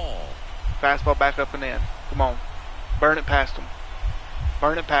 foul ball. Fastball back up and in. Come on. Burn it past him.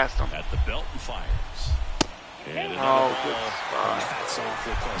 Burn it past him. At the belt and fires. And Oh, another good ball. spot. That's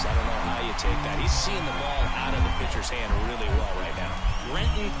awfully close. I don't know how you take that. He's seeing the ball out of the pitcher's hand really well right now.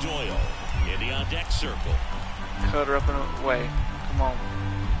 Brenton Doyle in the on-deck circle. Cut her up and away. Come on.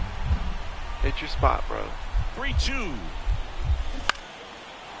 Hit your spot, bro. 3-2.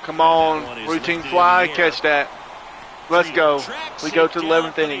 Come on. That one is Routine lifted fly. in the air. Catch that. Let's go. We go to the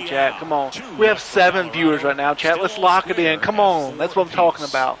 11th inning, chat. Come on. We have 7 viewers right now, chat. Let's lock it in. Come on. That's what I'm talking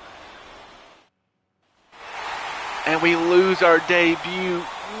about. And we lose our debut.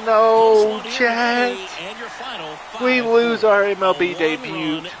 No, chat. We lose our MLB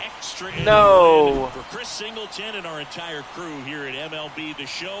debut. No. For Chris Singleton and our entire crew here at MLB The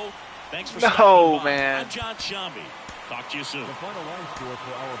Show, thanks for No, stopping by. man. I'm John Shambi. Talk to you soon. The final line score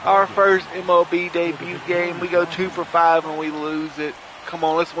for Our ballgame. first MLB debut game, we go 2 for 5 and we lose it. Come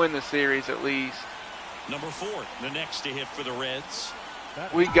on, let's win the series at least. Number 4, the next to hit for the Reds.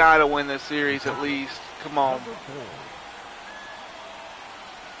 We gotta win this series at least. Come on. Number 4.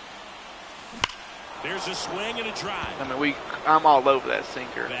 There's a swing and a drive. I mean, I'm all over that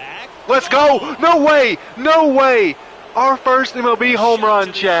sinker. Back. Let's go! No way! No way! Our first MLB home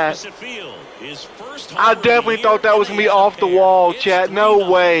run, chat. His first I definitely thought that was gonna be off the wall, chat. No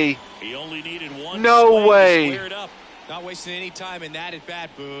way. He only needed one No swing to way. square it up. Not wasting any time in that at bat,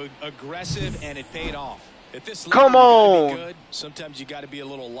 Boog. Aggressive, and it paid off. At this Come level, you gotta on. be good. Sometimes you got to be a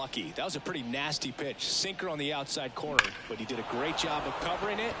little lucky. That was a pretty nasty pitch. Sinker on the outside corner, but he did a great job of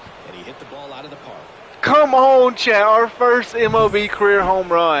covering it, and he hit the ball out of the park. Come on, chat. Our first MLB career home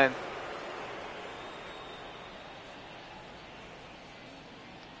run.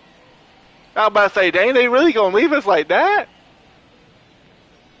 I was about to say, dang, they really gonna leave us like that?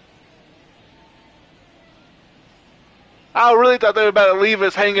 I really thought they were about to leave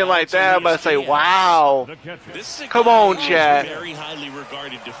us hanging like that. I was about to say, wow. Come on, Chad. Very highly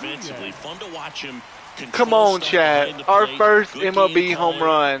regarded defensively. Fun to watch him. Come on, Chad. Our first MLB home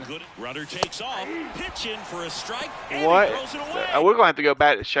run. Runner takes off, pitching for a strike, and What? he throws it away. We're gonna have to go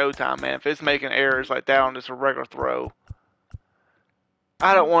back to Showtime, man. If it's making errors like that on just a regular throw.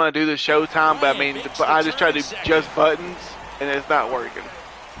 I don't want to do the Showtime, but I mean, I just try to do just buttons, and it's not working.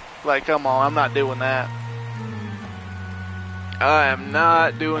 Like, come on, I'm not doing that. I am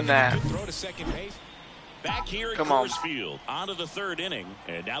not doing that. Throw to second base. Back here at Come on. Coors Field, on to the third inning,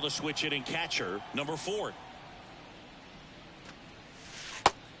 and now the switch hitting catcher, number 4.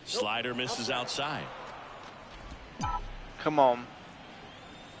 Slider misses outside. Come on.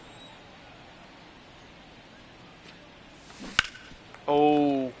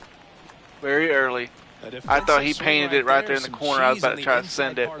 Oh, very early. I thought he painted it right there in the corner. I was about to try to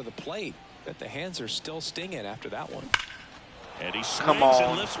send it. Part of the plate, but the hands are still stinging after that one. And he swings Come on.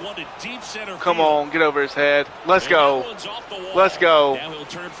 and lifts one to deep center Come field. on, get over his head. Let's And go. that one's off the wall. Let's go. Now he'll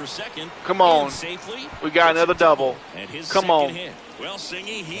turn for second. Come on. In safely. We got another double. And his Come second on. hit. Well,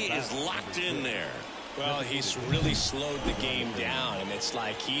 Singy, he is locked in there. Well, he's really slowed the game down, and it's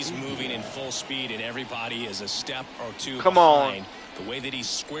like he's moving in full speed, and everybody is a step or two Come on. behind. The way that he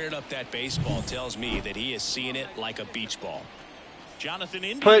squared up that baseball tells me that he is seeing it like a beach ball. Jonathan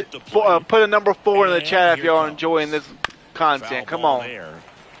Indy Put at the plate. put a number 4 in the And chat if here y'all are comes. enjoying this content. Foul Come ball on. there.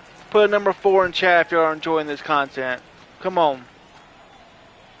 Put a number 4 in chat if y'all are enjoying this content. Come on.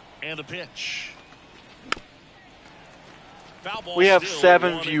 And a pitch. Foul ball We have still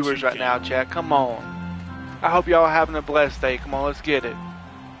 7 1-2 viewers right now, count. chat. Come on. I hope y'all are having a blessed day. Come on, let's get it.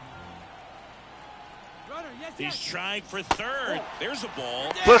 Runner, yes, He's yes. trying for third. There's a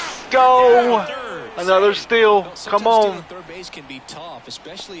ball. Let's go. Third. Another steal. Well, Come sometimes on. stealing third base can be tough,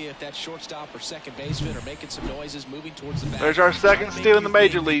 especially if that shortstop or second baseman are making some noises, moving towards the bat. There's our second Trying to steal make in the you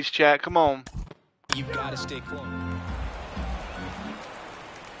major think leagues, chat. Come on. You've got to stay close.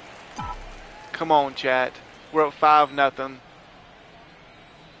 Come on, chat. We're up 5-0.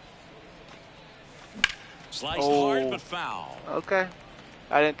 Sliced Oh. hard but foul. Okay.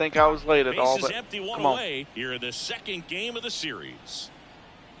 I didn't think I was late at all, Bases but empty, one come on. away here in the second game of the series.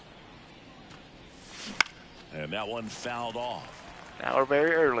 And that one fouled off. Now we're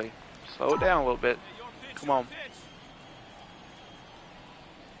very early. Slow it down a little bit. Come on.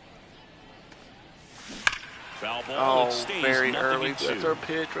 Foul ball. Oh, It stays very 0-2. early. That's our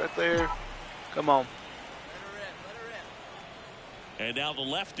pitch right there. Come on. And now the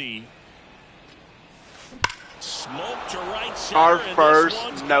lefty. Smoke to right center. Our and this first,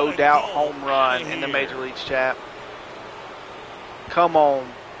 one's no gonna doubt, go home run outta in the here. major leagues, chat. Come on.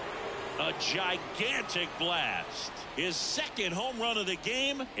 A gigantic blast. His second home run of the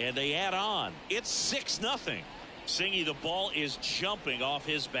game, and they add on. It's 6-0. Singy, the ball is jumping off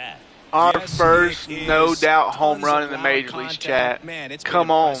his bat. Our Yes, first, it no is. doubt, home Tons run of in the wild major leagues, contact. chat. Man, it's been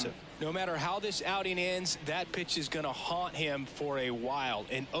Come on. impressive. No matter how this outing ends, that pitch is going to haunt him for a while.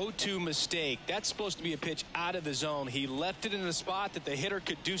 An 0-2 mistake. That's supposed to be a pitch out of the zone. He left it in a spot that the hitter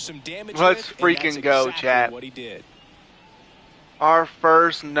could do some damage Let's with. And freaking that's go, exactly chat. what he did. Our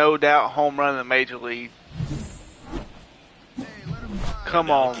first, no doubt, home run in the major league. Come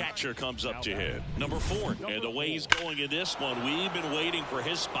Now on. the catcher comes up to hit. Number 4. And the way he's going in this one, we've been waiting for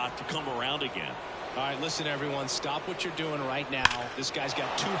his spot to come around again. All right, listen, everyone. Stop what you're doing right now. This guy's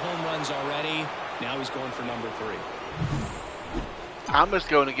got 2 home runs already. Now he's going for number 3. I'm just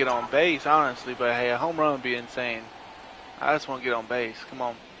going to get on base, honestly, but hey, a home run would be insane. I just want to get on base. Come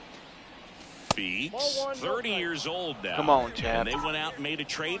on. Beeks, 30 years old now. Come on, Chad. And they went out and made a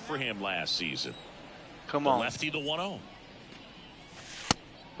trade for him last season. Come The on. lefty, the 1-0.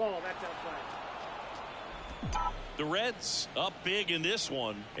 The Reds up big in this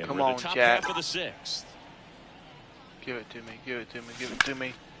one. And Come we're in on, the top Chad. half of the 6th. Give it to me. Give it to me. Give it to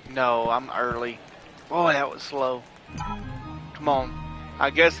me. No, I'm early. Oh, that was slow. Come on. I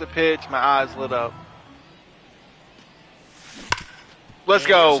guess the pitch, my eyes lit up. Let's And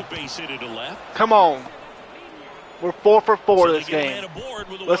go. there's a base hit to left. Come on. We're 4 for 4 So this they get a game. man aboard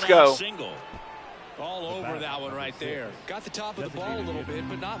with a Let's one-out go. single. All over that one right there. Got the top of the ball a little bit,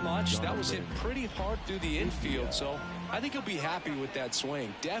 but not much. That was hit pretty hard through the infield, so I think he'll be happy with that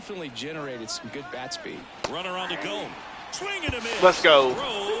swing. Definitely generated some good bat speed. Runner on the go. Swing and a miss. Let's go.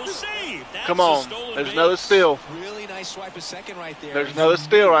 Come on. There's another steal. Really nice swipe a second right there. There's another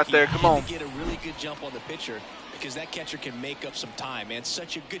steal right there. Come on. Get a really good jump on the pitcher because that catcher can make up some time, man.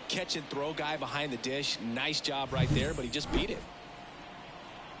 Such a good catch and throw guy behind the dish. Nice job right there, but he just beat it.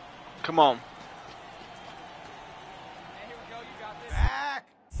 Come on.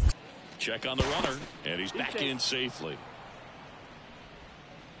 Check on the runner, and he's back in safely.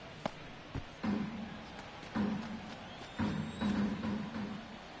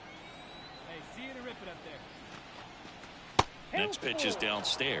 Next pitch is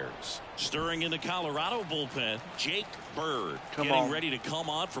downstairs. Stirring in the Colorado bullpen, Jake Bird getting ready to come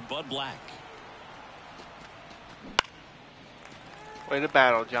on for Bud Black. Way to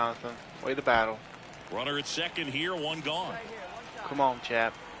battle, Jonathan. Way to battle. Runner at second here, one gone. Come on,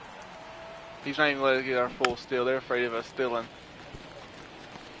 chap. He's not even letting us get our full steal. They're afraid of us stealing.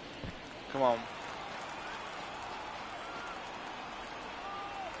 Come on.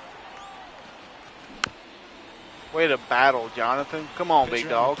 Way to battle, Jonathan. Come on, big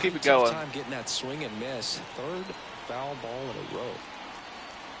dog. Keep it going. Time getting that swing and miss. Third foul ball in a row.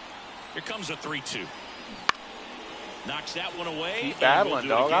 Here comes a 3-2. Knocks that one away. Keep battling,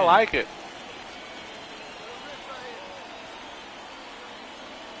 dog. I like it.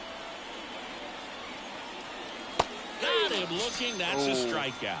 Got him looking. That's a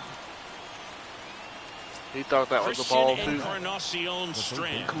strikeout. He thought that was a ball, too. Encarnacion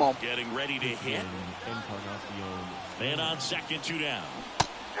Strand. Come on. Getting ready to hit. Man on second, 2 down.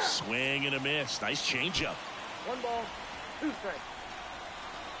 Swing and a miss. Nice changeup. 1 ball, 2 strikes.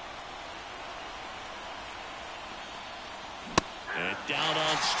 And down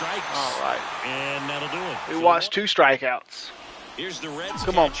on strikes. All right. And that'll do it. We watched 2 strikeouts. Here's the Reds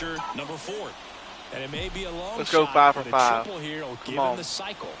Come on. catcher, number 4. And it may be a long Let's go 5 for 5. Come on. The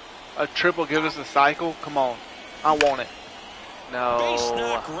cycle. A triple give us a cycle? Come on. I want it. Base No.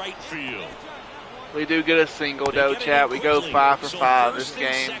 knock right field. We do get a single, though, chat. We go 5 for 5 this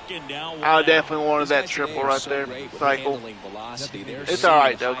game. I definitely wanted that triple right there. Cycle. It's all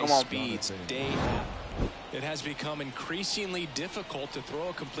right, though. Come on. It has become increasingly difficult to throw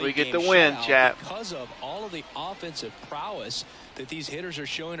a complete We get game the win, shutout chat. because of all of the offensive prowess that these hitters are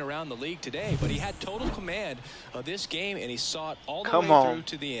showing around the league today. But he had total command of this game, and he saw it all the way through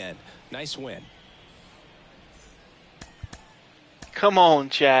to the end. Nice win. Come on,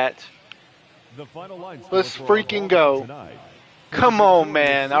 chat. The final line Let's freaking go. Come on,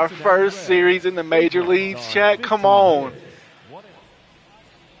 man. Our first series in the major leagues, chat. Come on.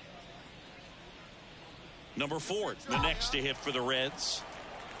 Number 4, the next to hit for the Reds.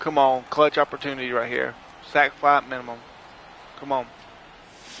 Come on. Clutch opportunity right here. Sack fly minimum. Come on.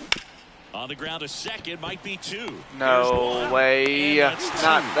 On the ground, a second, might be 2. No way.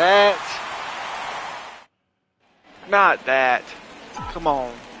 Not that. Not that. Come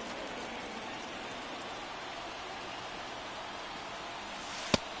on.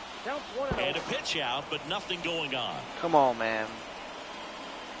 And a pitch out, but nothing going on. Come on, man.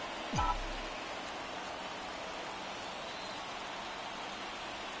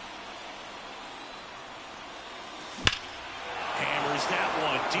 Hammers that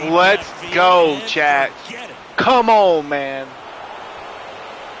one deep. Let's go, chat. Come on, man.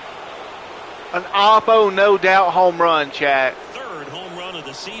 An Oppo, no doubt, home run, chat. Third home run of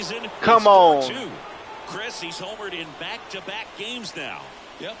the season. Come on. 2. Chris, he's homered in back-to-back games now.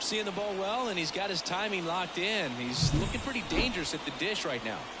 Yep, seeing the ball well, and he's got his timing locked in. He's looking pretty dangerous at the dish right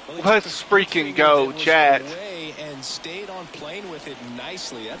now. Well, let's freaking go, chat. And stayed on playing with it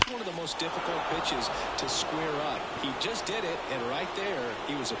nicely. That's one of the most difficult pitches to square up. He just did it, and right there,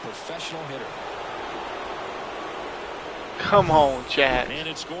 he was a professional hitter. Come on, chat. And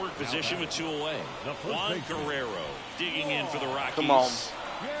in scoring position with 2 away. Juan Guerrero digging in for the Rockies. Come on.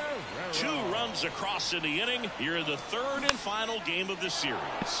 2 runs across in the inning. Here in the 3rd and final game of the series.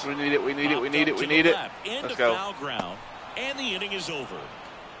 We need it, we need it, we need it, we need it. Let's go. Foul ground, and the inning is over.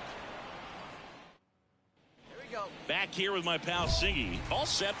 Back here with my pal Singy, all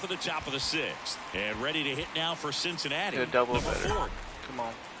set for the top of the 6th. And ready to hit now for Cincinnati. Get a double Number better. 4. Come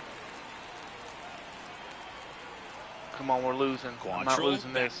on. Come on, we're losing. I'm not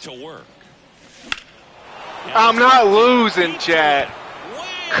losing this. To work. I'm not losing, chat.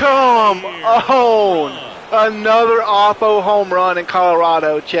 Come on. Another Oppo home run in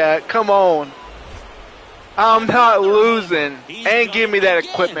Colorado, chat. Come on. I'm not losing. And give me that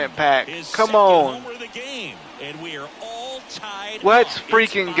equipment pack. Come on. And we are all tied. Let's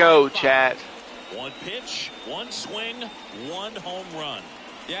freaking go, chat. pitch, one swing, one home run.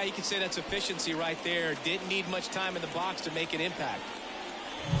 Yeah, you can say that's efficiency right there. Didn't need much time in the box to make an impact.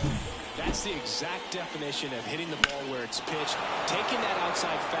 That's the exact definition of hitting the ball where it's pitched, taking that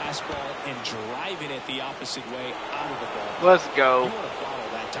outside fastball and driving it the opposite way out of the ball. Let's go. You want to follow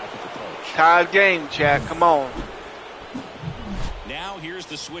that type of approach. Tied game, Chad. Come on. Now here's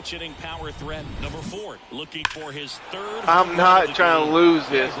the switch hitting power threat, number 4, looking for his 3rd. I'm not trying to lose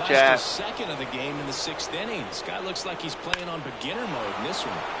this, Chad. Second of the game in the 6th inning. This guy looks like he's playing on beginner mode in this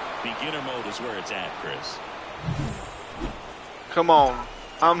one. Beginner mode is where it's at, Chris. Come on.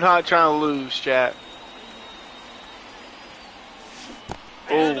 I'm not trying to lose, chat.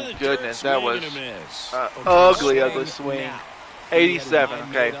 Oh, goodness. That was ugly swing. 87,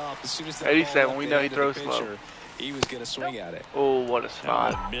 okay. 87, we know he throws slow. He was going to swing at it. Oh, what a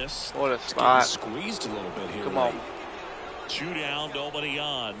spot. What a spot. Squeezed a little bit here. Come on. 2 down, nobody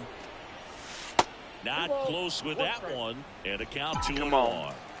on. Not close with that one. And a count 2-1. Come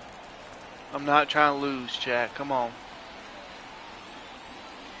on. I'm not trying to lose, chat. Come on.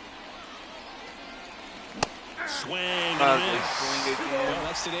 Swing again. Well,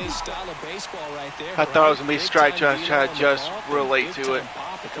 that's today's style of baseball right there. I thought it was going to be strike, try to adjust real late to it.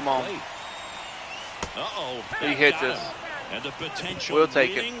 Come on. Uh-oh. He hits us. And the potential we'll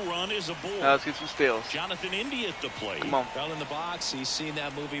take it. Run is aboard. Now let's get some steals. Jonathan India at the plate. Come on. Well in the box. He's seen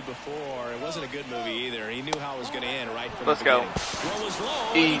that movie before. It wasn't a good movie either. He knew how it was going to end right from Let's the go.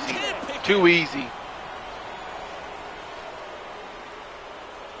 beginning. Easy. Too easy.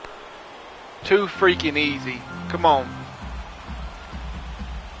 Too freaking easy. Come on.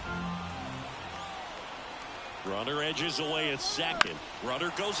 Runner edges away at second.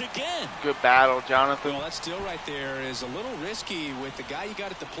 Runner goes again. Good battle, Jonathan. Well, that still right there is a little risky with the guy you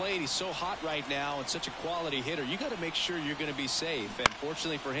got at the plate. He's so hot right now and such a quality hitter. You got to make sure you're going to be safe. And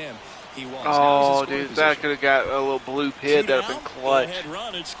fortunately for him, he was. Oh, dude, that could have got a little bloop hit. That would have been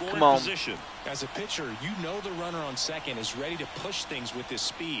clutch. Come on. Position. As a pitcher, you know the runner on second is ready to push things with his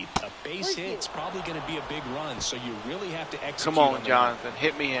speed. A base hit's probably going to be a big run, so you really have to execute. Come on, Jonathan.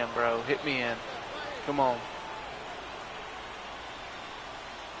 Hit me in, bro. Hit me in. Come on.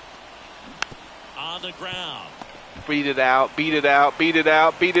 On the ground. Beat it out. Beat it out. Beat it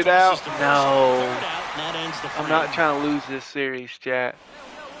out. Beat it out. No. I'm not trying to lose this series, chat.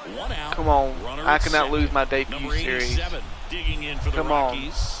 Come on. I cannot lose my debut series. Digging in for the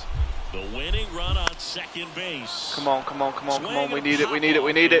Rockies. The winning run on second base. Come on, come on, come on, come on. We need it, we need it,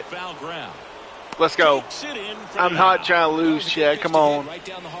 we need it. Let's go. I'm not trying to lose, Chad. Come on.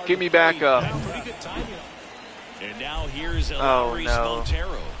 Get me back up. And now here's oh, no.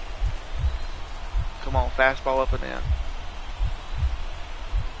 Montero. Come on, fastball up and in.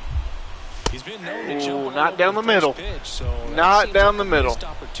 He's been known to jump not down the middle. Pitch, so not down the middle.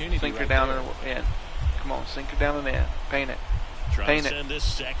 Sink her down and in. Come on, sink her down and in. Paint it. Paint it.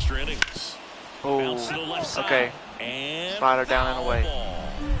 This extra innings. Oh, okay. And slide her down and away.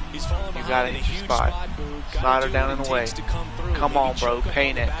 You got it. Hit your spot. Slide her down and away. Come on, bro.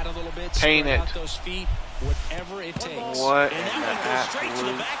 Paint it. Paint it. Whatever it takes. What in the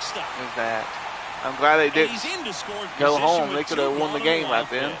absolute is that? I'm glad they didn't go home. They could have won the game right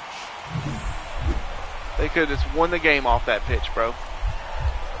then. They could have just won the game off that pitch, bro.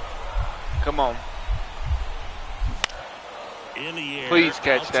 Come on. In the air, please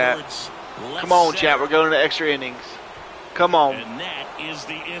catch that. Come on, chat. We're going to extra innings. Come on. And that is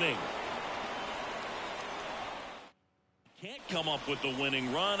the inning. Can't come up with the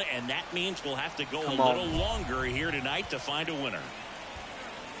winning run, and that means we'll have to go a little longer here tonight to find a winner.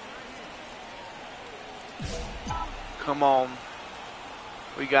 Come on.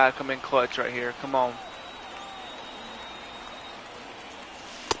 We got to come in clutch right here. Come on.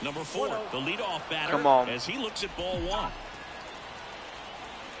 Number 4, the leadoff batter. Come on. As he looks at ball 1.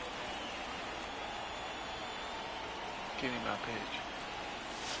 Give me my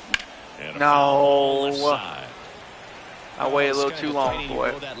pitch. No. I waited a little too long for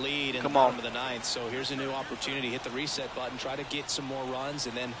it. Come on. Of the ninth, so here's a new opportunity. Hit the reset button. Try to get some more runs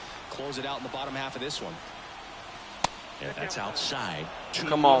and then close it out in the bottom half of this one. Yeah, that's outside.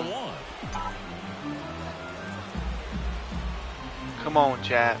 Come on. Come on,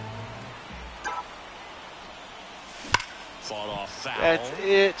 chat. Fought off foul. That's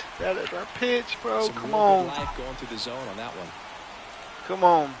it. That is our pitch, bro. Some come on. Life going through the zone on that one. Come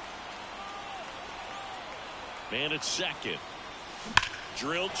on. Man at second.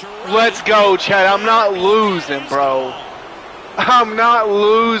 Drilled to right. Let's go, chat. I'm not losing, bro. I'm not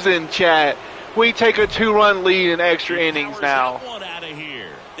losing, chat. We take a 2-run lead in extra innings now.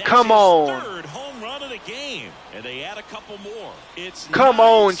 Come on. Third home run of the game, and they add a couple more. It's come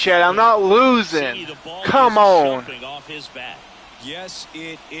on, Chad. I'm not losing. Come on. Off his bat. Yes,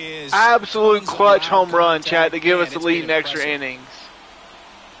 it is. Absolute clutch home run, Chad, to give us the lead in extra innings.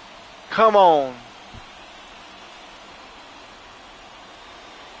 Come on.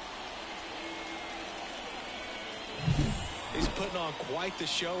 He's putting on quite the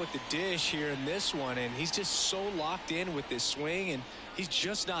show at the dish here in this one, and he's just so locked in with this swing, and he's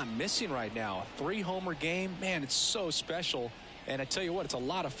just not missing right now. A 3-homer game, man, it's so special. And I tell you what, it's a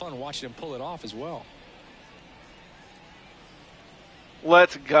lot of fun watching him pull it off as well.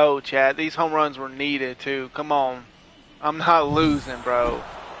 Let's go, Chad. These home runs were needed, too. Come on. I'm not losing, bro.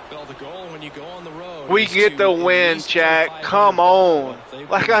 Well, the goal when you go on the road, we get the win, Chad. Come on.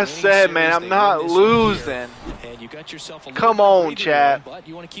 Like I said, man, I'm not losing. And you got yourself a come on, Chad. But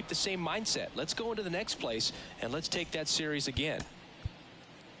you want to keep the same mindset. Let's go into the next place, and let's take that series again.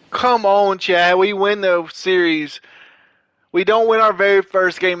 Come on, Chad. We win the series. We don't win our very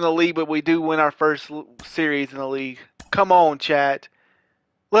first game in the league, but we do win our first series in the league. Come on, Chad.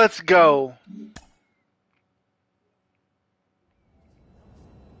 Let's go.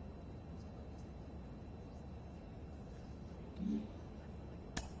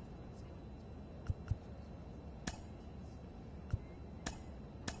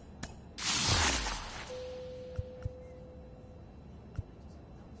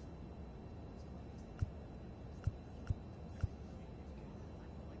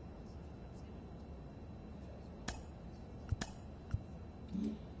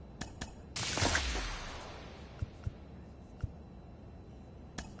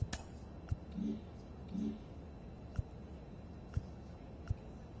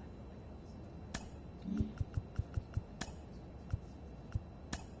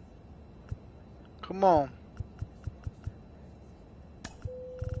 Come on.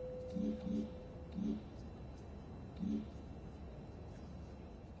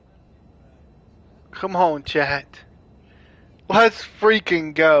 Come on, chat. Let's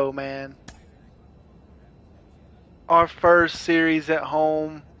freaking go, man. Our first series at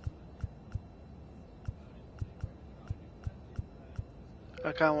home.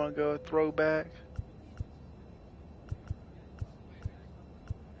 I kind of want to go throwback.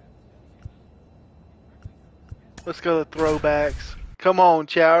 Let's go to throwbacks. Come on,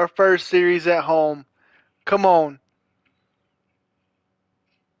 chat. Our first series at home. Come on.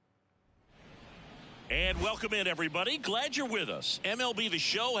 And welcome in, everybody. Glad you're with us. MLB The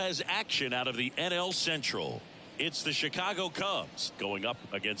Show has action out of the NL Central. It's the Chicago Cubs going up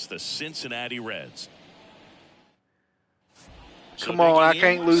against the Cincinnati Reds. Come on, I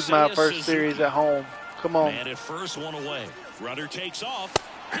can't lose my first series at home. Come on. And at first, one away. Runner takes off.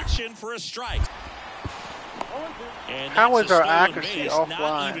 Pitch in for a strike. And how is our accuracy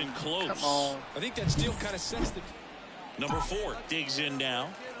offline? Come on. I think that steal kind of sets the... Number 4 digs in now.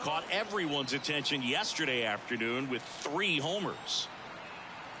 Caught everyone's attention yesterday afternoon with 3 homers.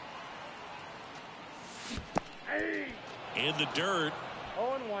 In the dirt.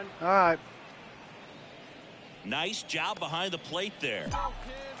 0-1. All right. Nice job behind the plate there.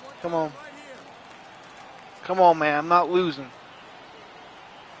 Come on. Come on, man. I'm not losing.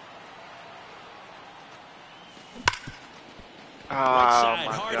 Oh,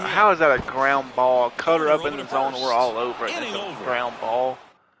 my God. How is that a ground ball? Cut her up in the zone. We're all over it. It's a ground ball.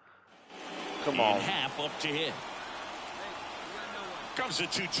 Come on. Half up to hit. Comes a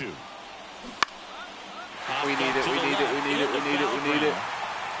 2-2. We need it. We need it. We need it. We need it. We need it.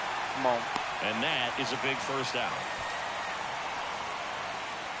 Come on. And that is a big first out.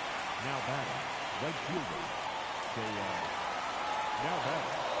 Now batting, right fielder. Now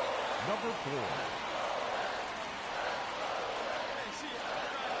batting, number 4.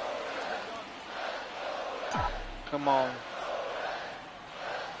 Come on.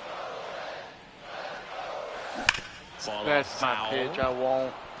 That's my pitch I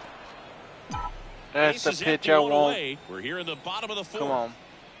want. That's the pitch I want. We're here in the bottom of the 4th. Come on.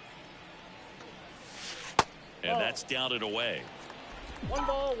 And that's down and away. 1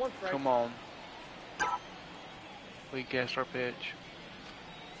 ball, 1 strike. Come on. We guessed our pitch.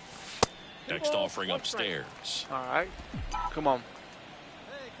 Next offering upstairs. All right. Come on. Hey,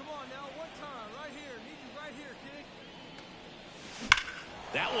 come on now. 1 time. Right here. Need you right here, kid.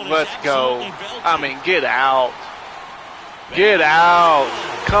 That one Let's go. belted. I mean, get out. Get out.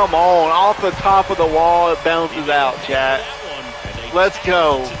 Come on. Off the top of the wall, it bounces out, chat. Let's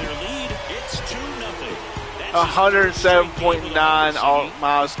go. 107.9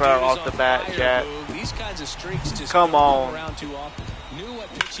 miles per hour off the bat, chat. These kinds of streaks just come on. Around too often. Knew what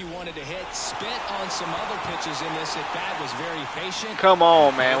pitch he wanted to hit. Spit on some other pitches in this at bat. Was very patient. Come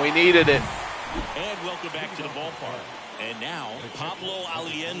on, man. We needed it. And welcome back to the ballpark. And now, Pablo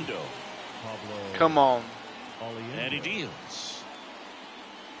Aliendo. Come on. And he deals.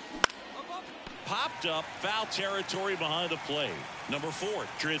 Popped up, foul territory behind the plate. Number 4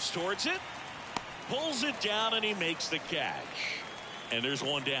 drifts towards it, pulls it down, and he makes the catch. And there's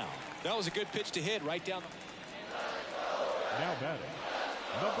one down. That was a good pitch to hit right down. Now batting,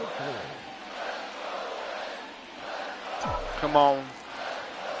 number 4. Come on.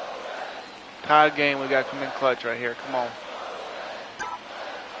 Tied game. We got to come in clutch right here. Come on.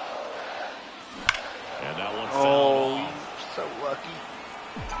 And that one Oh, fouled off. so lucky.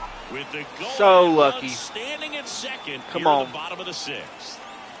 With the goal So lucky. Standing at second. Come here on. in the bottom of the 6th.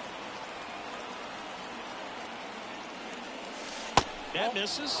 That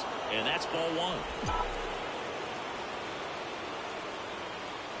misses, and that's ball 1.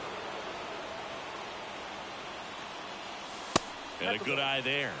 And a good eye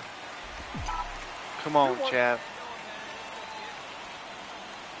there. Come on, Chad.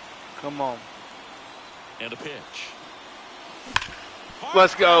 Come on. And a pitch.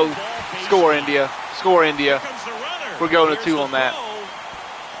 Let's go. Score, India. Score, India. We're going to 2 on that.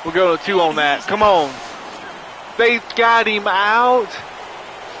 We're going to 2 on that. Come on. They got him out.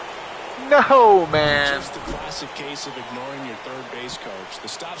 No, man. Just the classic case of ignoring your third base coach. The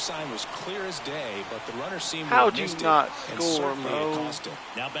stop sign was clear as day, but the runner seemed to have missed it. How'd you not and score, certainly it Mo? cost him.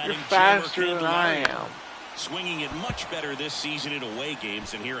 Now You're batting faster Jimmer than I Candelario. am. Swinging it much better this season in away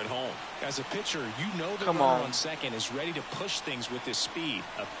games than here at home. As a pitcher, you know the Come runner on. on second is ready to push things with his speed.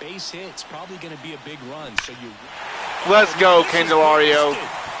 A base hit's probably going to be a big run, so you... Let's go, Candelario.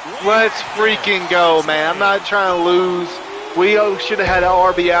 Let's freaking go, man. I'm not trying to lose. We should have had an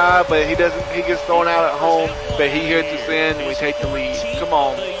RBI, but he doesn't. He gets thrown out at home, but he hits us in, and we take the lead. Come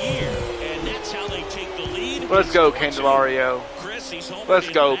on. Let's go, Candelario. Let's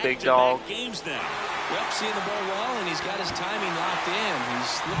go, big dog. Well, seeing the ball well, and he's got his timing locked in.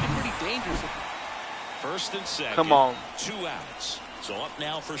 He's looking pretty dangerous. First and second. Come on. 2 outs. So up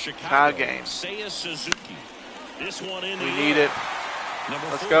now for Chicago. Tie game. Seiya Suzuki. This one in. We need it. Number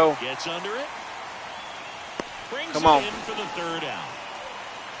Let's 4 go. Gets under it. Brings Come it on. in for the 3rd out.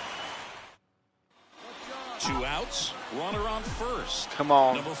 2 outs. Runner on first. Come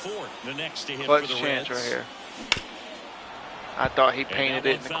on. Number 4, the next to hit Clutch for the chance Reds. right here. I thought he painted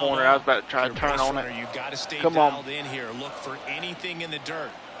it in the corner. I was about to try to turn on it. You got to stay Come on. dialed in here. Look for anything in the dirt.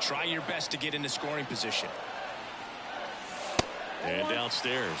 Try your best to get into scoring position. And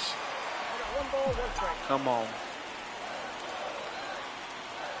downstairs. One ball, 1 strike. Come on.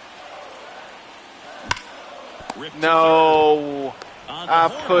 Ripped to No. third. On the I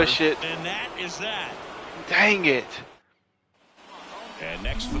corner, push it. And that is that. Dang it. And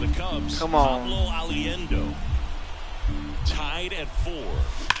next for the Cubs, Come on. Pablo Aliendo. Tied at 4.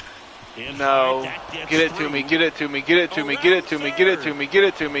 In No. five, that gets Get it to through. me. Get it to me. Get it to me. Get it to me. Get it to me. Get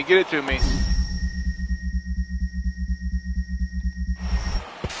it to me. Get it to me. To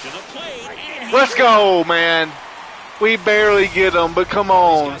the plate. And he Let's go, man. We barely get them, but come These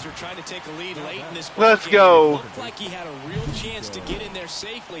on. guys were trying to take a lead late in this ball Let's game. go. It looked like he had a real chance to get in there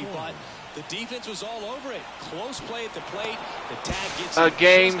safely, but the defense was all over it. Close play at the plate. The tag gets A him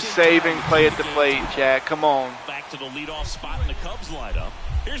game-saving just in time play to at the game. plate, Jack. Come on. back to the leadoff spot in the Cubs lineup.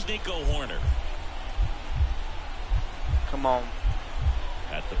 Here's Nico Horner. Come on.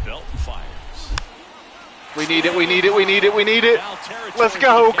 At the belt and fires. We need it. We need it. We need it. We need it. Foul territory Let's for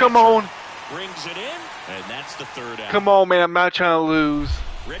go. the Come catcher. on. Brings it in, and that's the 3rd out. Come on, man. I'm not trying to lose.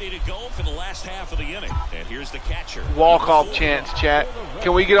 Ready to go for the last half of the inning. And here's the catcher. Walk-off Number 4. chance, chat.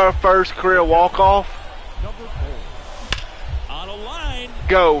 Can we get our first career walk-off? Number 4. On a line.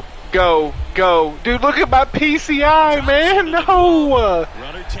 Go. Go. Go. Dude, look at my PCI, man. No.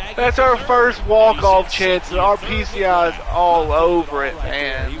 Runner tagging That's for our third. first walk-off He's chance, and in our third with PCI is one. all Not doing over it, all right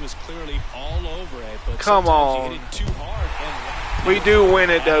there. He man. was clearly all over it, but Come sometimes you on. hit it too hard. And We do win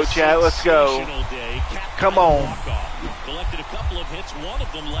it, though, chat. Let's go. Sensational day. Capped Come by a on. walk-off. Collected a couple of hits. One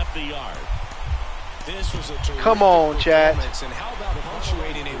of them left the yard. this was a terrific Come on, chat. performance. And how about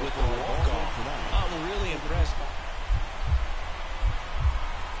punctuating it with the walk-off? I'm really impressed.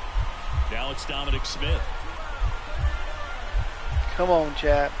 Now it's Dominic Smith. Come on,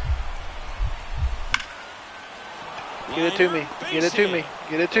 chat. Get it to me. Get it to me.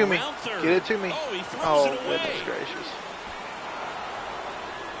 Get it to me. Get it to me. Oh, he throws Oh, it away. goodness gracious.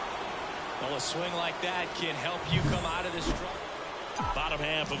 Well, a swing like that can help you come out of this struggle. Bottom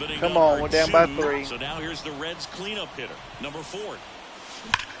half of inning Come on, number we're down by 2. 3. So now here's the Reds cleanup hitter, number 4.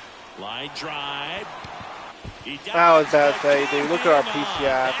 Line drive. I was about to say, dude, look at our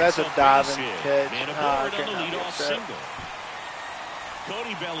PCI. That's a diving catch. Man Ah, I aboard on the cannot leadoff get that. single.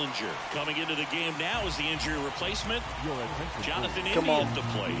 Cody Bellinger coming into the game now as the injury replacement. Jonathan Come Indy on. at the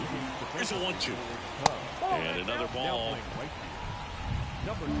plate. Here's a 1-2. And another ball.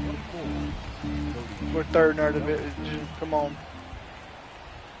 Number 24. We're third in our division. Come on.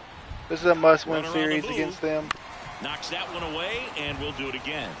 This is a must-win series against them. Knocks that one away, and we'll do it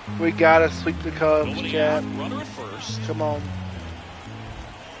again. We gotta sweep the Cubs, Nobody Chad. out. Runner at first. Come on.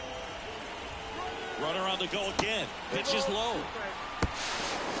 Runner on the go again. Pitch is low.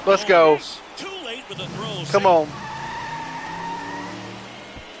 Let's go. Too late with the throw. Come on.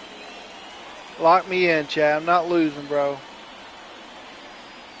 Lock me in, Chad. I'm not losing, bro.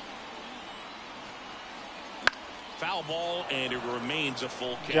 Foul ball, and it remains a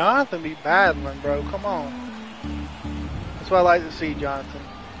full count. Jonathan be battling, bro. Come on. That's what I like to see, Jonathan.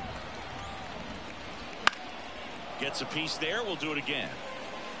 Gets a piece there. We'll do it again.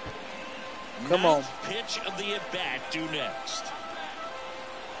 Come on. Ninth pitch of the at-bat due next.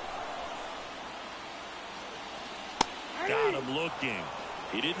 Got him looking.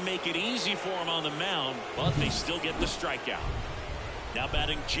 He didn't make it easy for him on the mound, but they still get the strikeout. Now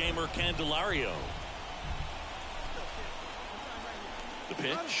batting Jamer Candelario. The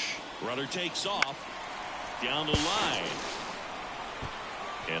pitch. Runner takes off. Down the line.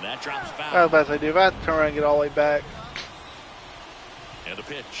 And that drops foul. That's the best I do. If I have to turn around and get all the way back. And the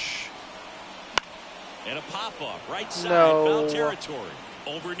pitch. And a pop-up. Right side. No. Foul territory.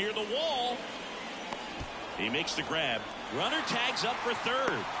 Over near the wall. He makes the grab. Runner tags up for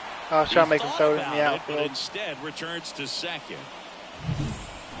third. I was trying to make him throw it in the But outfield. instead returns to second.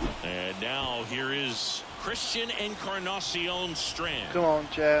 And now here is Christian Encarnacion Strand. Come on,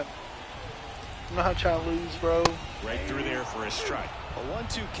 Chad. I'm not trying to lose, bro. Right through there for a strike. A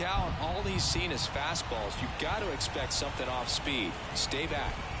 1-2 count. All he's seen is fastballs. You've got to expect something off speed. Stay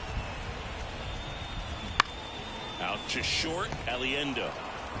back. Out to short. Aliendo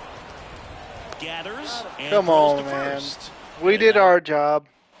gathers and Come throws on, to man. first. We did our job.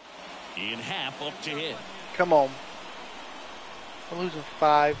 Ian Happ up to hit. Come on. I'm losing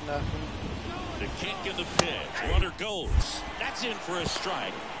 5-0. The kick and the pitch. Runner goes. That's in for a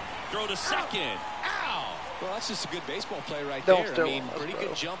strike. Throw to second. Ow! Well, that's just a good baseball play right Don't there. steal I mean, us, pretty bro.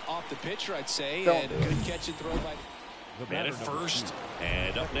 good jump off the pitcher, I'd say, Don't and do it. good catch and throw by. Man at first.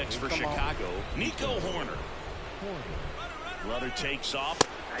 And up next for Come on. Chicago, Nico Horner. Runner takes off.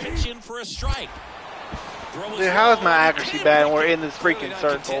 Pitch in for a strike. Throw Dude, how is my accuracy bad and we're in this freaking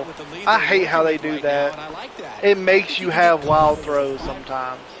circle? I hate how they do that. It makes you have wild throws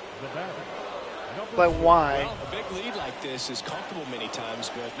sometimes. Like, why? Well, a big lead like this is comfortable many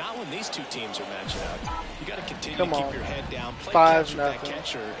times, but not when these two teams are matching up. You got to continue Come to keep on. your head down, play 5-0. catch with that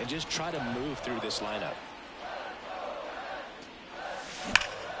catcher, and just try to move through this lineup.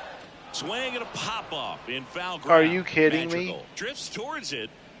 Swing and a pop-up in foul ground. Are you kidding me? Madrigal drifts towards it.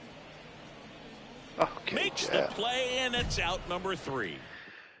 Okay, Makes Chad. the play, and it's out number 3.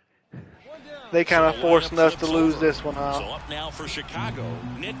 They kind of So forcing lineup us to flips lose over. this one, So huh? up now for Chicago,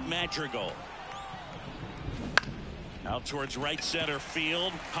 Nick Madrigal. Out towards right center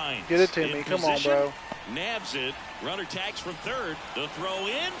field. Pines. Get it to in me. Come on, position, bro. Nabs it. Runner tags from third. The throw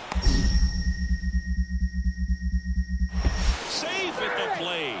in. Safe at the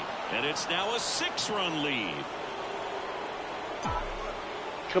plate. And it's now a 6-run lead.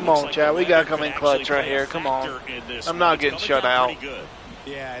 Come Looks on, like Chad. the We got to weather come could in clutch actually right play a here. Come on. factor in this I'm one. not It's getting coming shut down out. pretty good.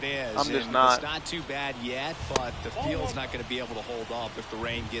 Yeah, it is. I'm just and not. It's not too bad yet, but the field's not going to be able to hold up if the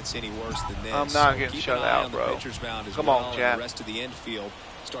rain gets any worse than this. I'm not So getting keep shut an eye out, on bro. The pitcher's mound as Come well, on, and Chad. the rest of the infield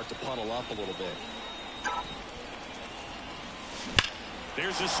start to puddle up a little bit.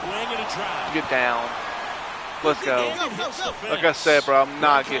 There's a swing and a drive. Get down. Let's go. And it hits the Like I fence. said, bro, I'm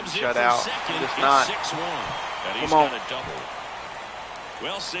not Runner getting comes in shut from out. second. I'm just It's not. 6-1. And he's Come on. got a double.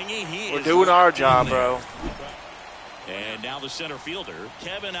 Well, Singy, he We're is doing our locked in job, there. bro. And now the center fielder,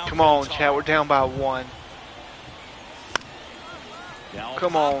 Kevin Alcantara. Come on, Chad. We're down by 1. Now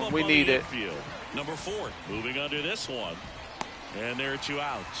Come pop on, up we the need it. infield. Number 4, moving under this one. And there are 2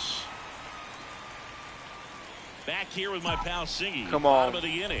 outs. Back here with my pal Singy. Come on. Bottom of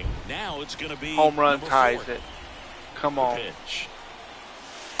the inning. Now it's going to be Home run number ties 4. it. Come The on. pitch.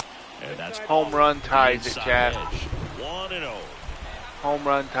 And that's Home run ties it, inside Chad. edge. 1-0. Home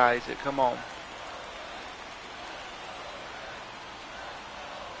run ties it. Come on.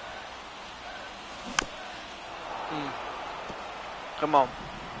 Come on.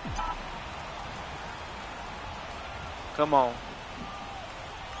 Come on.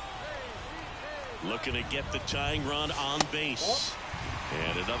 Looking to get the tying run on base.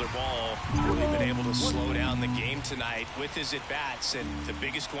 And another ball. Really been able to slow down the game tonight with his at-bats, and the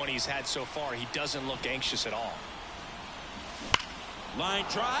biggest one he's had so far, he doesn't look anxious at all. Line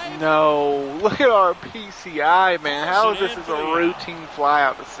drive. No, look at our PCI, man. How is this a routine fly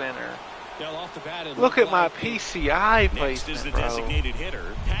out to center? Off the bat, look at my PCI placement, Next is the designated hitter,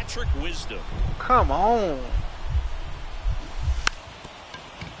 Patrick Wisdom. Come on.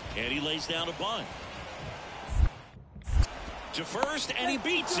 And he lays down a bunt. To first, and he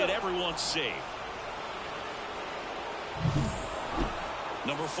beats it. Everyone's safe.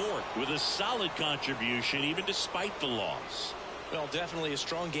 Number 4 with a solid contribution, even despite the loss. Well, definitely a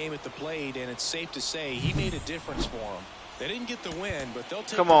strong game at the plate, and it's safe to say he made a difference for them. They didn't get the win, but they'll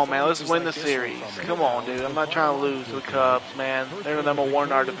take. Come on, man. Let's win the series. Come on, dude. I'm not trying to lose to the Cubs, man. They're the number 1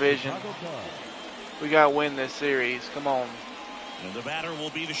 in our division. We got to win this series. Come on. And the batter will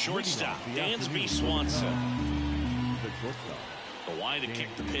be the shortstop, Dansby Swanson. The wide to kick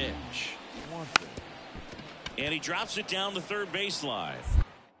the pitch. And he drops it down the third baseline.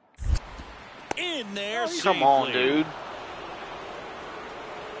 In there safely. Come on, dude.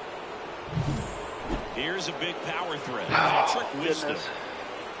 Here's a big power threat. Patrick Wisdom.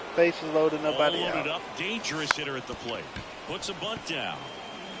 Bases loaded, nobody out. Loaded up, dangerous hitter at the plate. Puts a bunt down.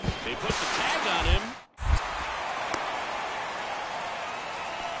 They put the tag on him.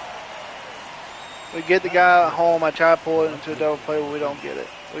 We get the guy at home. I try to pull it into a double play, but we don't get it.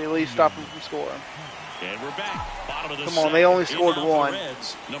 We at least stop him from scoring. And we're back. Bottom of the Come on, they only scored 1.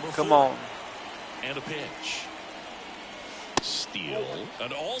 Come 4. on. And a pitch. Steele,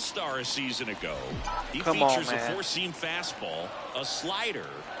 an all-star a season ago. He features a 4-seam fastball, a slider,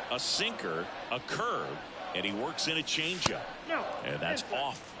 a sinker, a curve, and he works in a changeup. And that's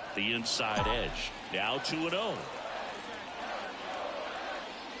off the inside edge. Now 2-0.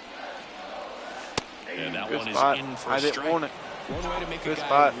 And that one is in for a strike. I didn't want it. One way to make Good a guy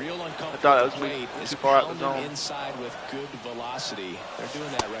spot. real uncomfortable I thought it was too far out the zone. Inside with good velocity. They're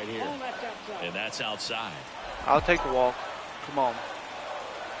doing that right here. And that's outside. I'll take the walk. Come on.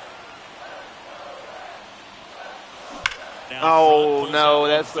 Oh no,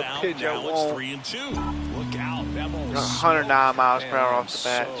 that's the pitch I want. 3-2. Look out! That ball was 109 miles per hour off the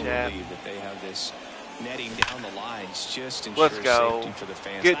bat, Chad. That they have this netting down the lines just let's go. Safety for the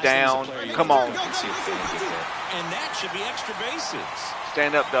fans. Get down. Come on. And that should be extra bases.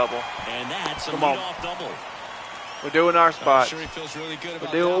 Stand up double. And that's a leadoff double. We're doing our spot. Sure he feels really good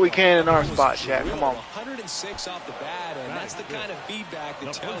about We're doing what we can in our spot, Chad. Come on. 106 off the bat, and that's the kind of feedback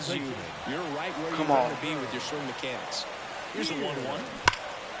that tells you you're right where you on. want to be with your swing mechanics. Here's a 1-1.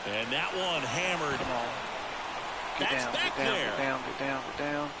 And that one hammered. Come on. That's back there. Get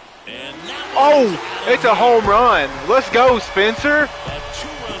down. And that oh, it's a home run. Let's go, Spencer. A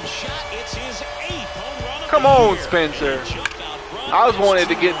 2-run shot. It's his 8th home run. Come on, Spencer. I was wanted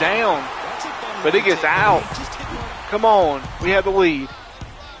to get down, but it gets out. Come on, we have the lead.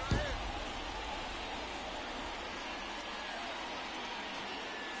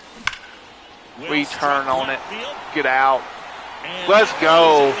 We turn on it. Get out. Let's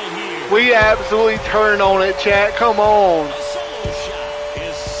go. We absolutely turn on it, chat. Come on.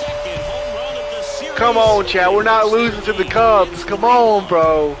 Come on, chat. We're not losing to the Cubs. Come on,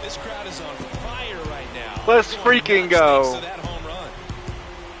 bro. Let's freaking go.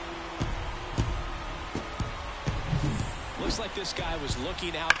 Looks like this guy was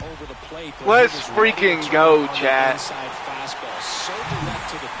looking out over the plate. Let's freaking go, chat. Inside fastball, so direct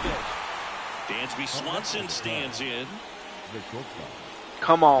to the pitch. Dansby Swanson stands in.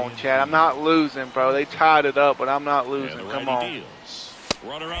 Come on, Chad. I'm not losing, bro. They tied it up, but I'm not losing. Come on. Deals.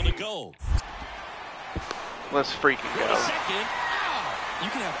 Runner on the go. Let's freaking go. You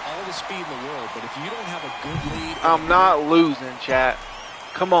can have all the speed in the world, but if you don't have a good lead, I'm not losing, chat.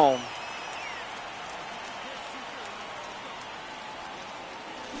 Come on.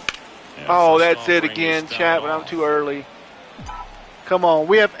 Oh, that's it again, chat, but I'm too early. Come on.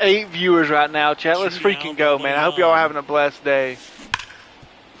 We have 8 viewers right now, chat. Let's freaking go, man. I hope y'all are having a blessed day.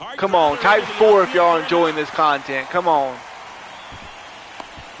 Come on. Type 4 if y'all are enjoying this content. Come on.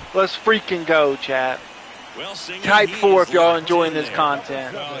 Let's freaking go, chat. Type 4 if y'all are enjoying this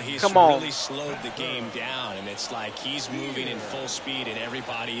content. Come on. He's really slowed the game down, and it's like he's moving in full speed, and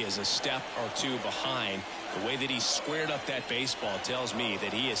everybody is a step or 2 behind. The way that he squared up that baseball tells me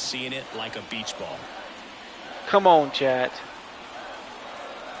that he is seeing it like a beach ball. Come on, chat.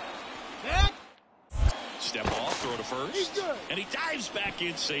 Step off, throw to first, and he dives back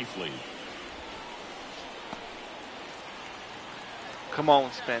in safely. Come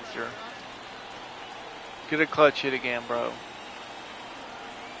on, Spencer. Get a clutch hit again, bro.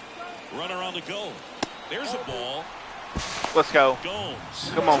 Runner on the go. There's a ball. Let's go.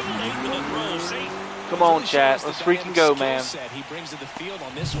 Gomes. Come on. Come on, chat. Let's freaking go, man. He brings to the field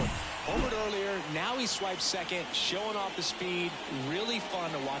on this one. Homered earlier, now he swipes second, showing off the speed. Really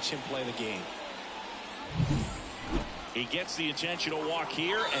fun to watch him play the game. He gets the intentional walk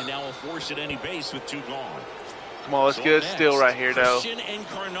here, and now will force at any base with 2 gone. Come on, let's get a steal right here, though.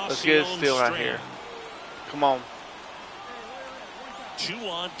 Let's get a steal right here. Come on. 2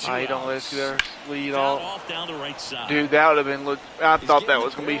 on 2. Oh, you don't let us get our lead off. Down the right side. Dude, that would have been. I thought that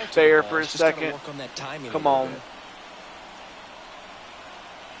was going to be fair for a second. Come on.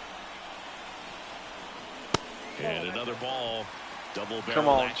 And another ball. Double barrel Come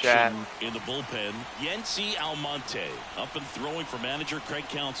on, action Chad. in the bullpen. Yency Almonte up and throwing for manager Craig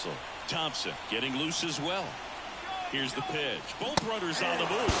Counsell. Thompson getting loose as well. Here's the pitch. Both runners on the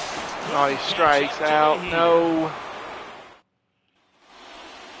move. Oh, he strikes out. No.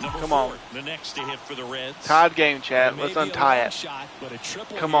 Come on. The next to hit for the Reds. Tied game, Chad. Let's untie it.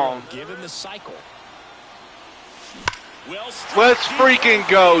 Come on. Given the cycle. Let's freaking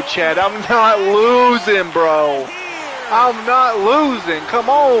go, Chad. I'm not losing, bro. I'm not losing. Come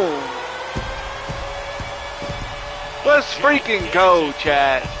on. Let's freaking go,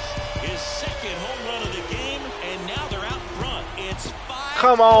 Chad. His second home run of the game, and now they're out front. It's 5-3.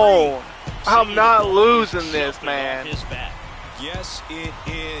 Come on. I'm not losing this, man. Yes, it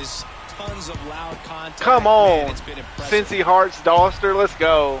is. Tons of loud contact. Come on. Man, it's been impressive. Cincy Hearts Doster, let's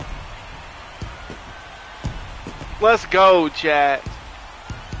go. Let's go, chat.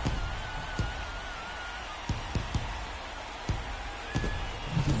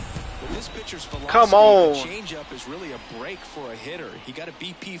 This pitcher's come on. Changeup is really a break for a hitter. He got a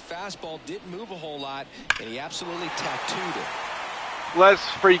BP fastball, didn't move a whole lot, and he absolutely tattooed it. Let's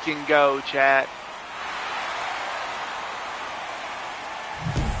freaking go, chat.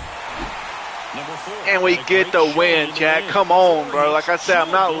 And we get the win, chat. Come on, bro. Like I said,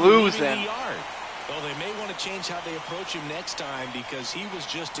 I'm not losing. Well, they may want to change how they approach him next time because he was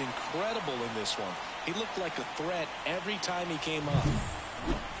just incredible in this one. He looked like a threat every time he came up.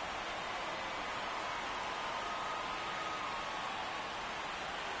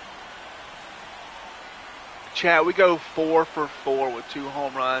 Chat, we go 4 for 4 with 2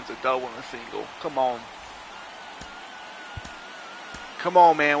 home runs, a double and a single. Come on. Come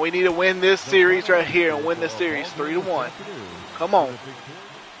on, man. We need to win this series right here and win the series 3-1. Come on.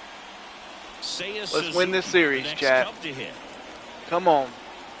 Let's win this series, chat. Come on.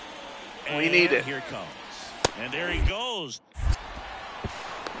 We need it. Here it comes. And there he goes.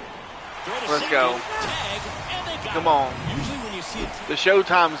 Let's go. Come on. The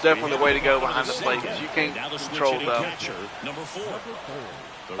showtime is definitely the way to go behind the plate because you can't control them.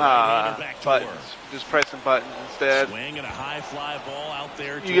 Buttons. Just pressing buttons instead.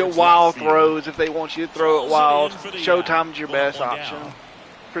 You get wild throws if they want you to throw it wild. Showtime's your best option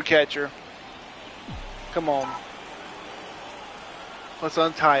for catcher. Come on. Let's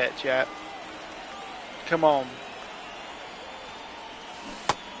untie it, Come on.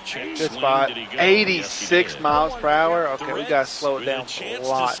 Good spot. 86 miles per hour. Okay, we gotta slow it down a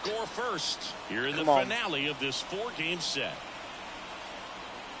lot. Here in the finale of this 4-game set.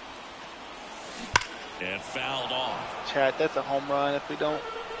 And fouled off. Chat, that's a home run if we don't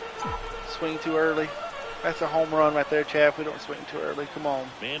swing too early. That's a home run right there, Chad, if we don't swing too early. Come on.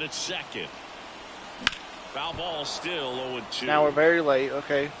 Man at second. Foul ball still 0-2. Now we're very late.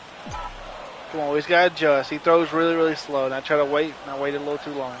 Okay. Come on, we just got to adjust. He throws really, really slow. Now try to wait. And I waited a little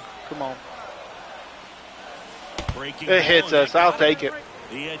too long. Come on. It hits us. I'll take it.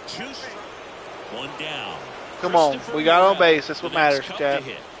 He had 2. 1 down. Come on. We got on base. That's what matters, Chad.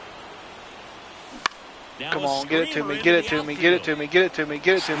 Come on. Get it to me. Get it to me. Get it to me. Get it to me.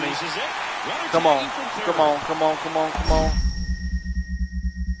 Get it to me. Come on. Come on. Come on. Come on. Come on.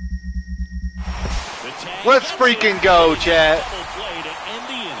 Let's freaking go, Chad.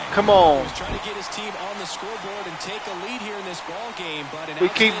 Come on. He's trying to get his team on the scoreboard and take a lead here in this ball game, but we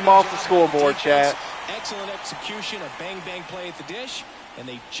keep him off the scoreboard, Chad. Excellent execution, a bang play at the dish, and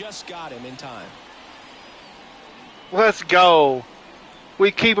they just got him in time. Let's go. We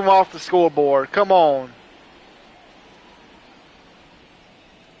keep him off the scoreboard. Come on.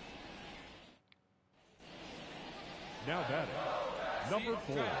 Now batting, number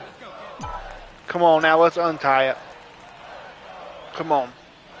 4. Come on, now let's untie it. Come on.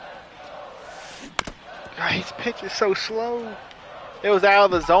 God, his pitch is so slow. It was out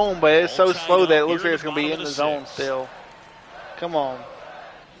of the zone, but it's so slow that it looks like it's going to be in the zone still. Come on.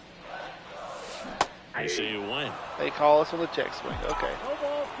 I say you win. They call us on the check swing. Okay. No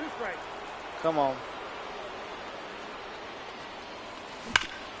ball, 2 strikes. Come on.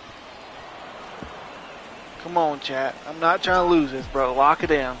 Come on, chat. I'm not trying to lose this, bro. Lock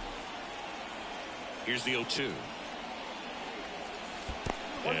it in. Here's the 0-2.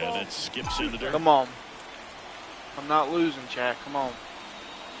 And it skips in the dirt. Come on. I'm not losing, Chad. Come on.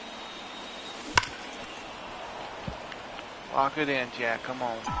 Lock it in, Jack. Come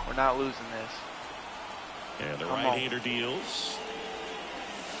on. We're not losing this. And the right-hander deals.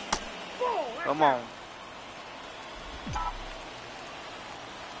 Come on.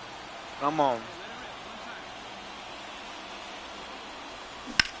 Come on.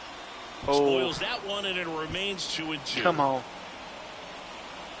 Oh. Spoils that one, and it remains 2-2. Come on.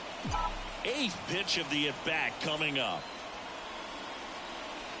 8th pitch of the at-bat coming up.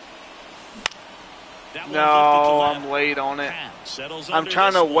 No, I'm late on it. I'm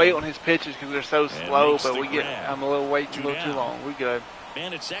trying to wait on his pitches because they're so slow, but I'm a little waiting a little too long. We good.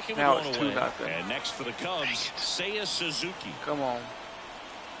 Man, it's second now it's 2-0. And next for the Cubs, Seiya Suzuki. Come on.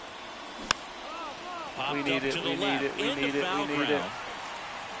 We need it. We need it. We need it. We need it.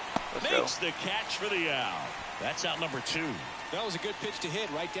 Let's go. Makes the catch for the out. That's out number 2. That was a good pitch to hit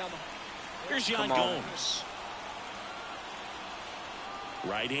right down the. Here's Yan Gomes.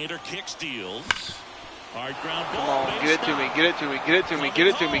 Right-hander kicks, deals. Hard ground ball. Come on, get it to me, get it to me, get it to me, get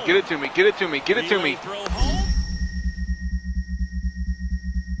it to me, get it to me, get it to me, get it to me.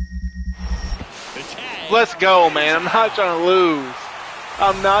 Let's go, man. I'm not trying to lose.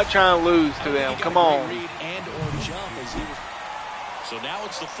 I'm not trying to lose to them. Come on. So now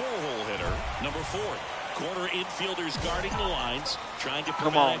it's the 4-hole hitter, number 4. Corner infielders guarding the lines, trying to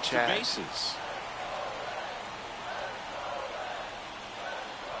prevent extra bases.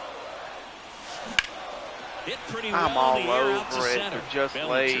 Hit pretty well. I'm all over it, but just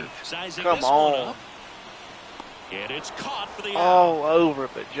late. Come on. And it's caught for the out. All over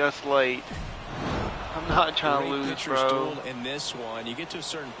it, but just late. I'm not trying to lose, bro. In this one, you get to a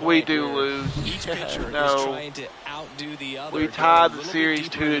certain point we do lose. Each pitcher is trying to outdo the other. We tied the series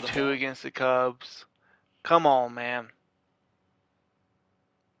 2-2 against the Cubs. Come on, man.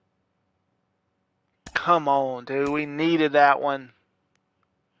 Come on, dude. We needed that one.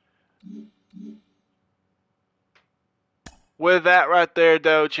 With that right there,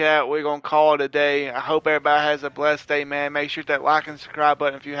 though, chat, we're going to call it a day. I hope everybody has a blessed day, man. Make sure to hit that like and subscribe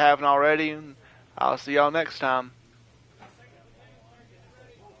button if you haven't already. And I'll see y'all next time.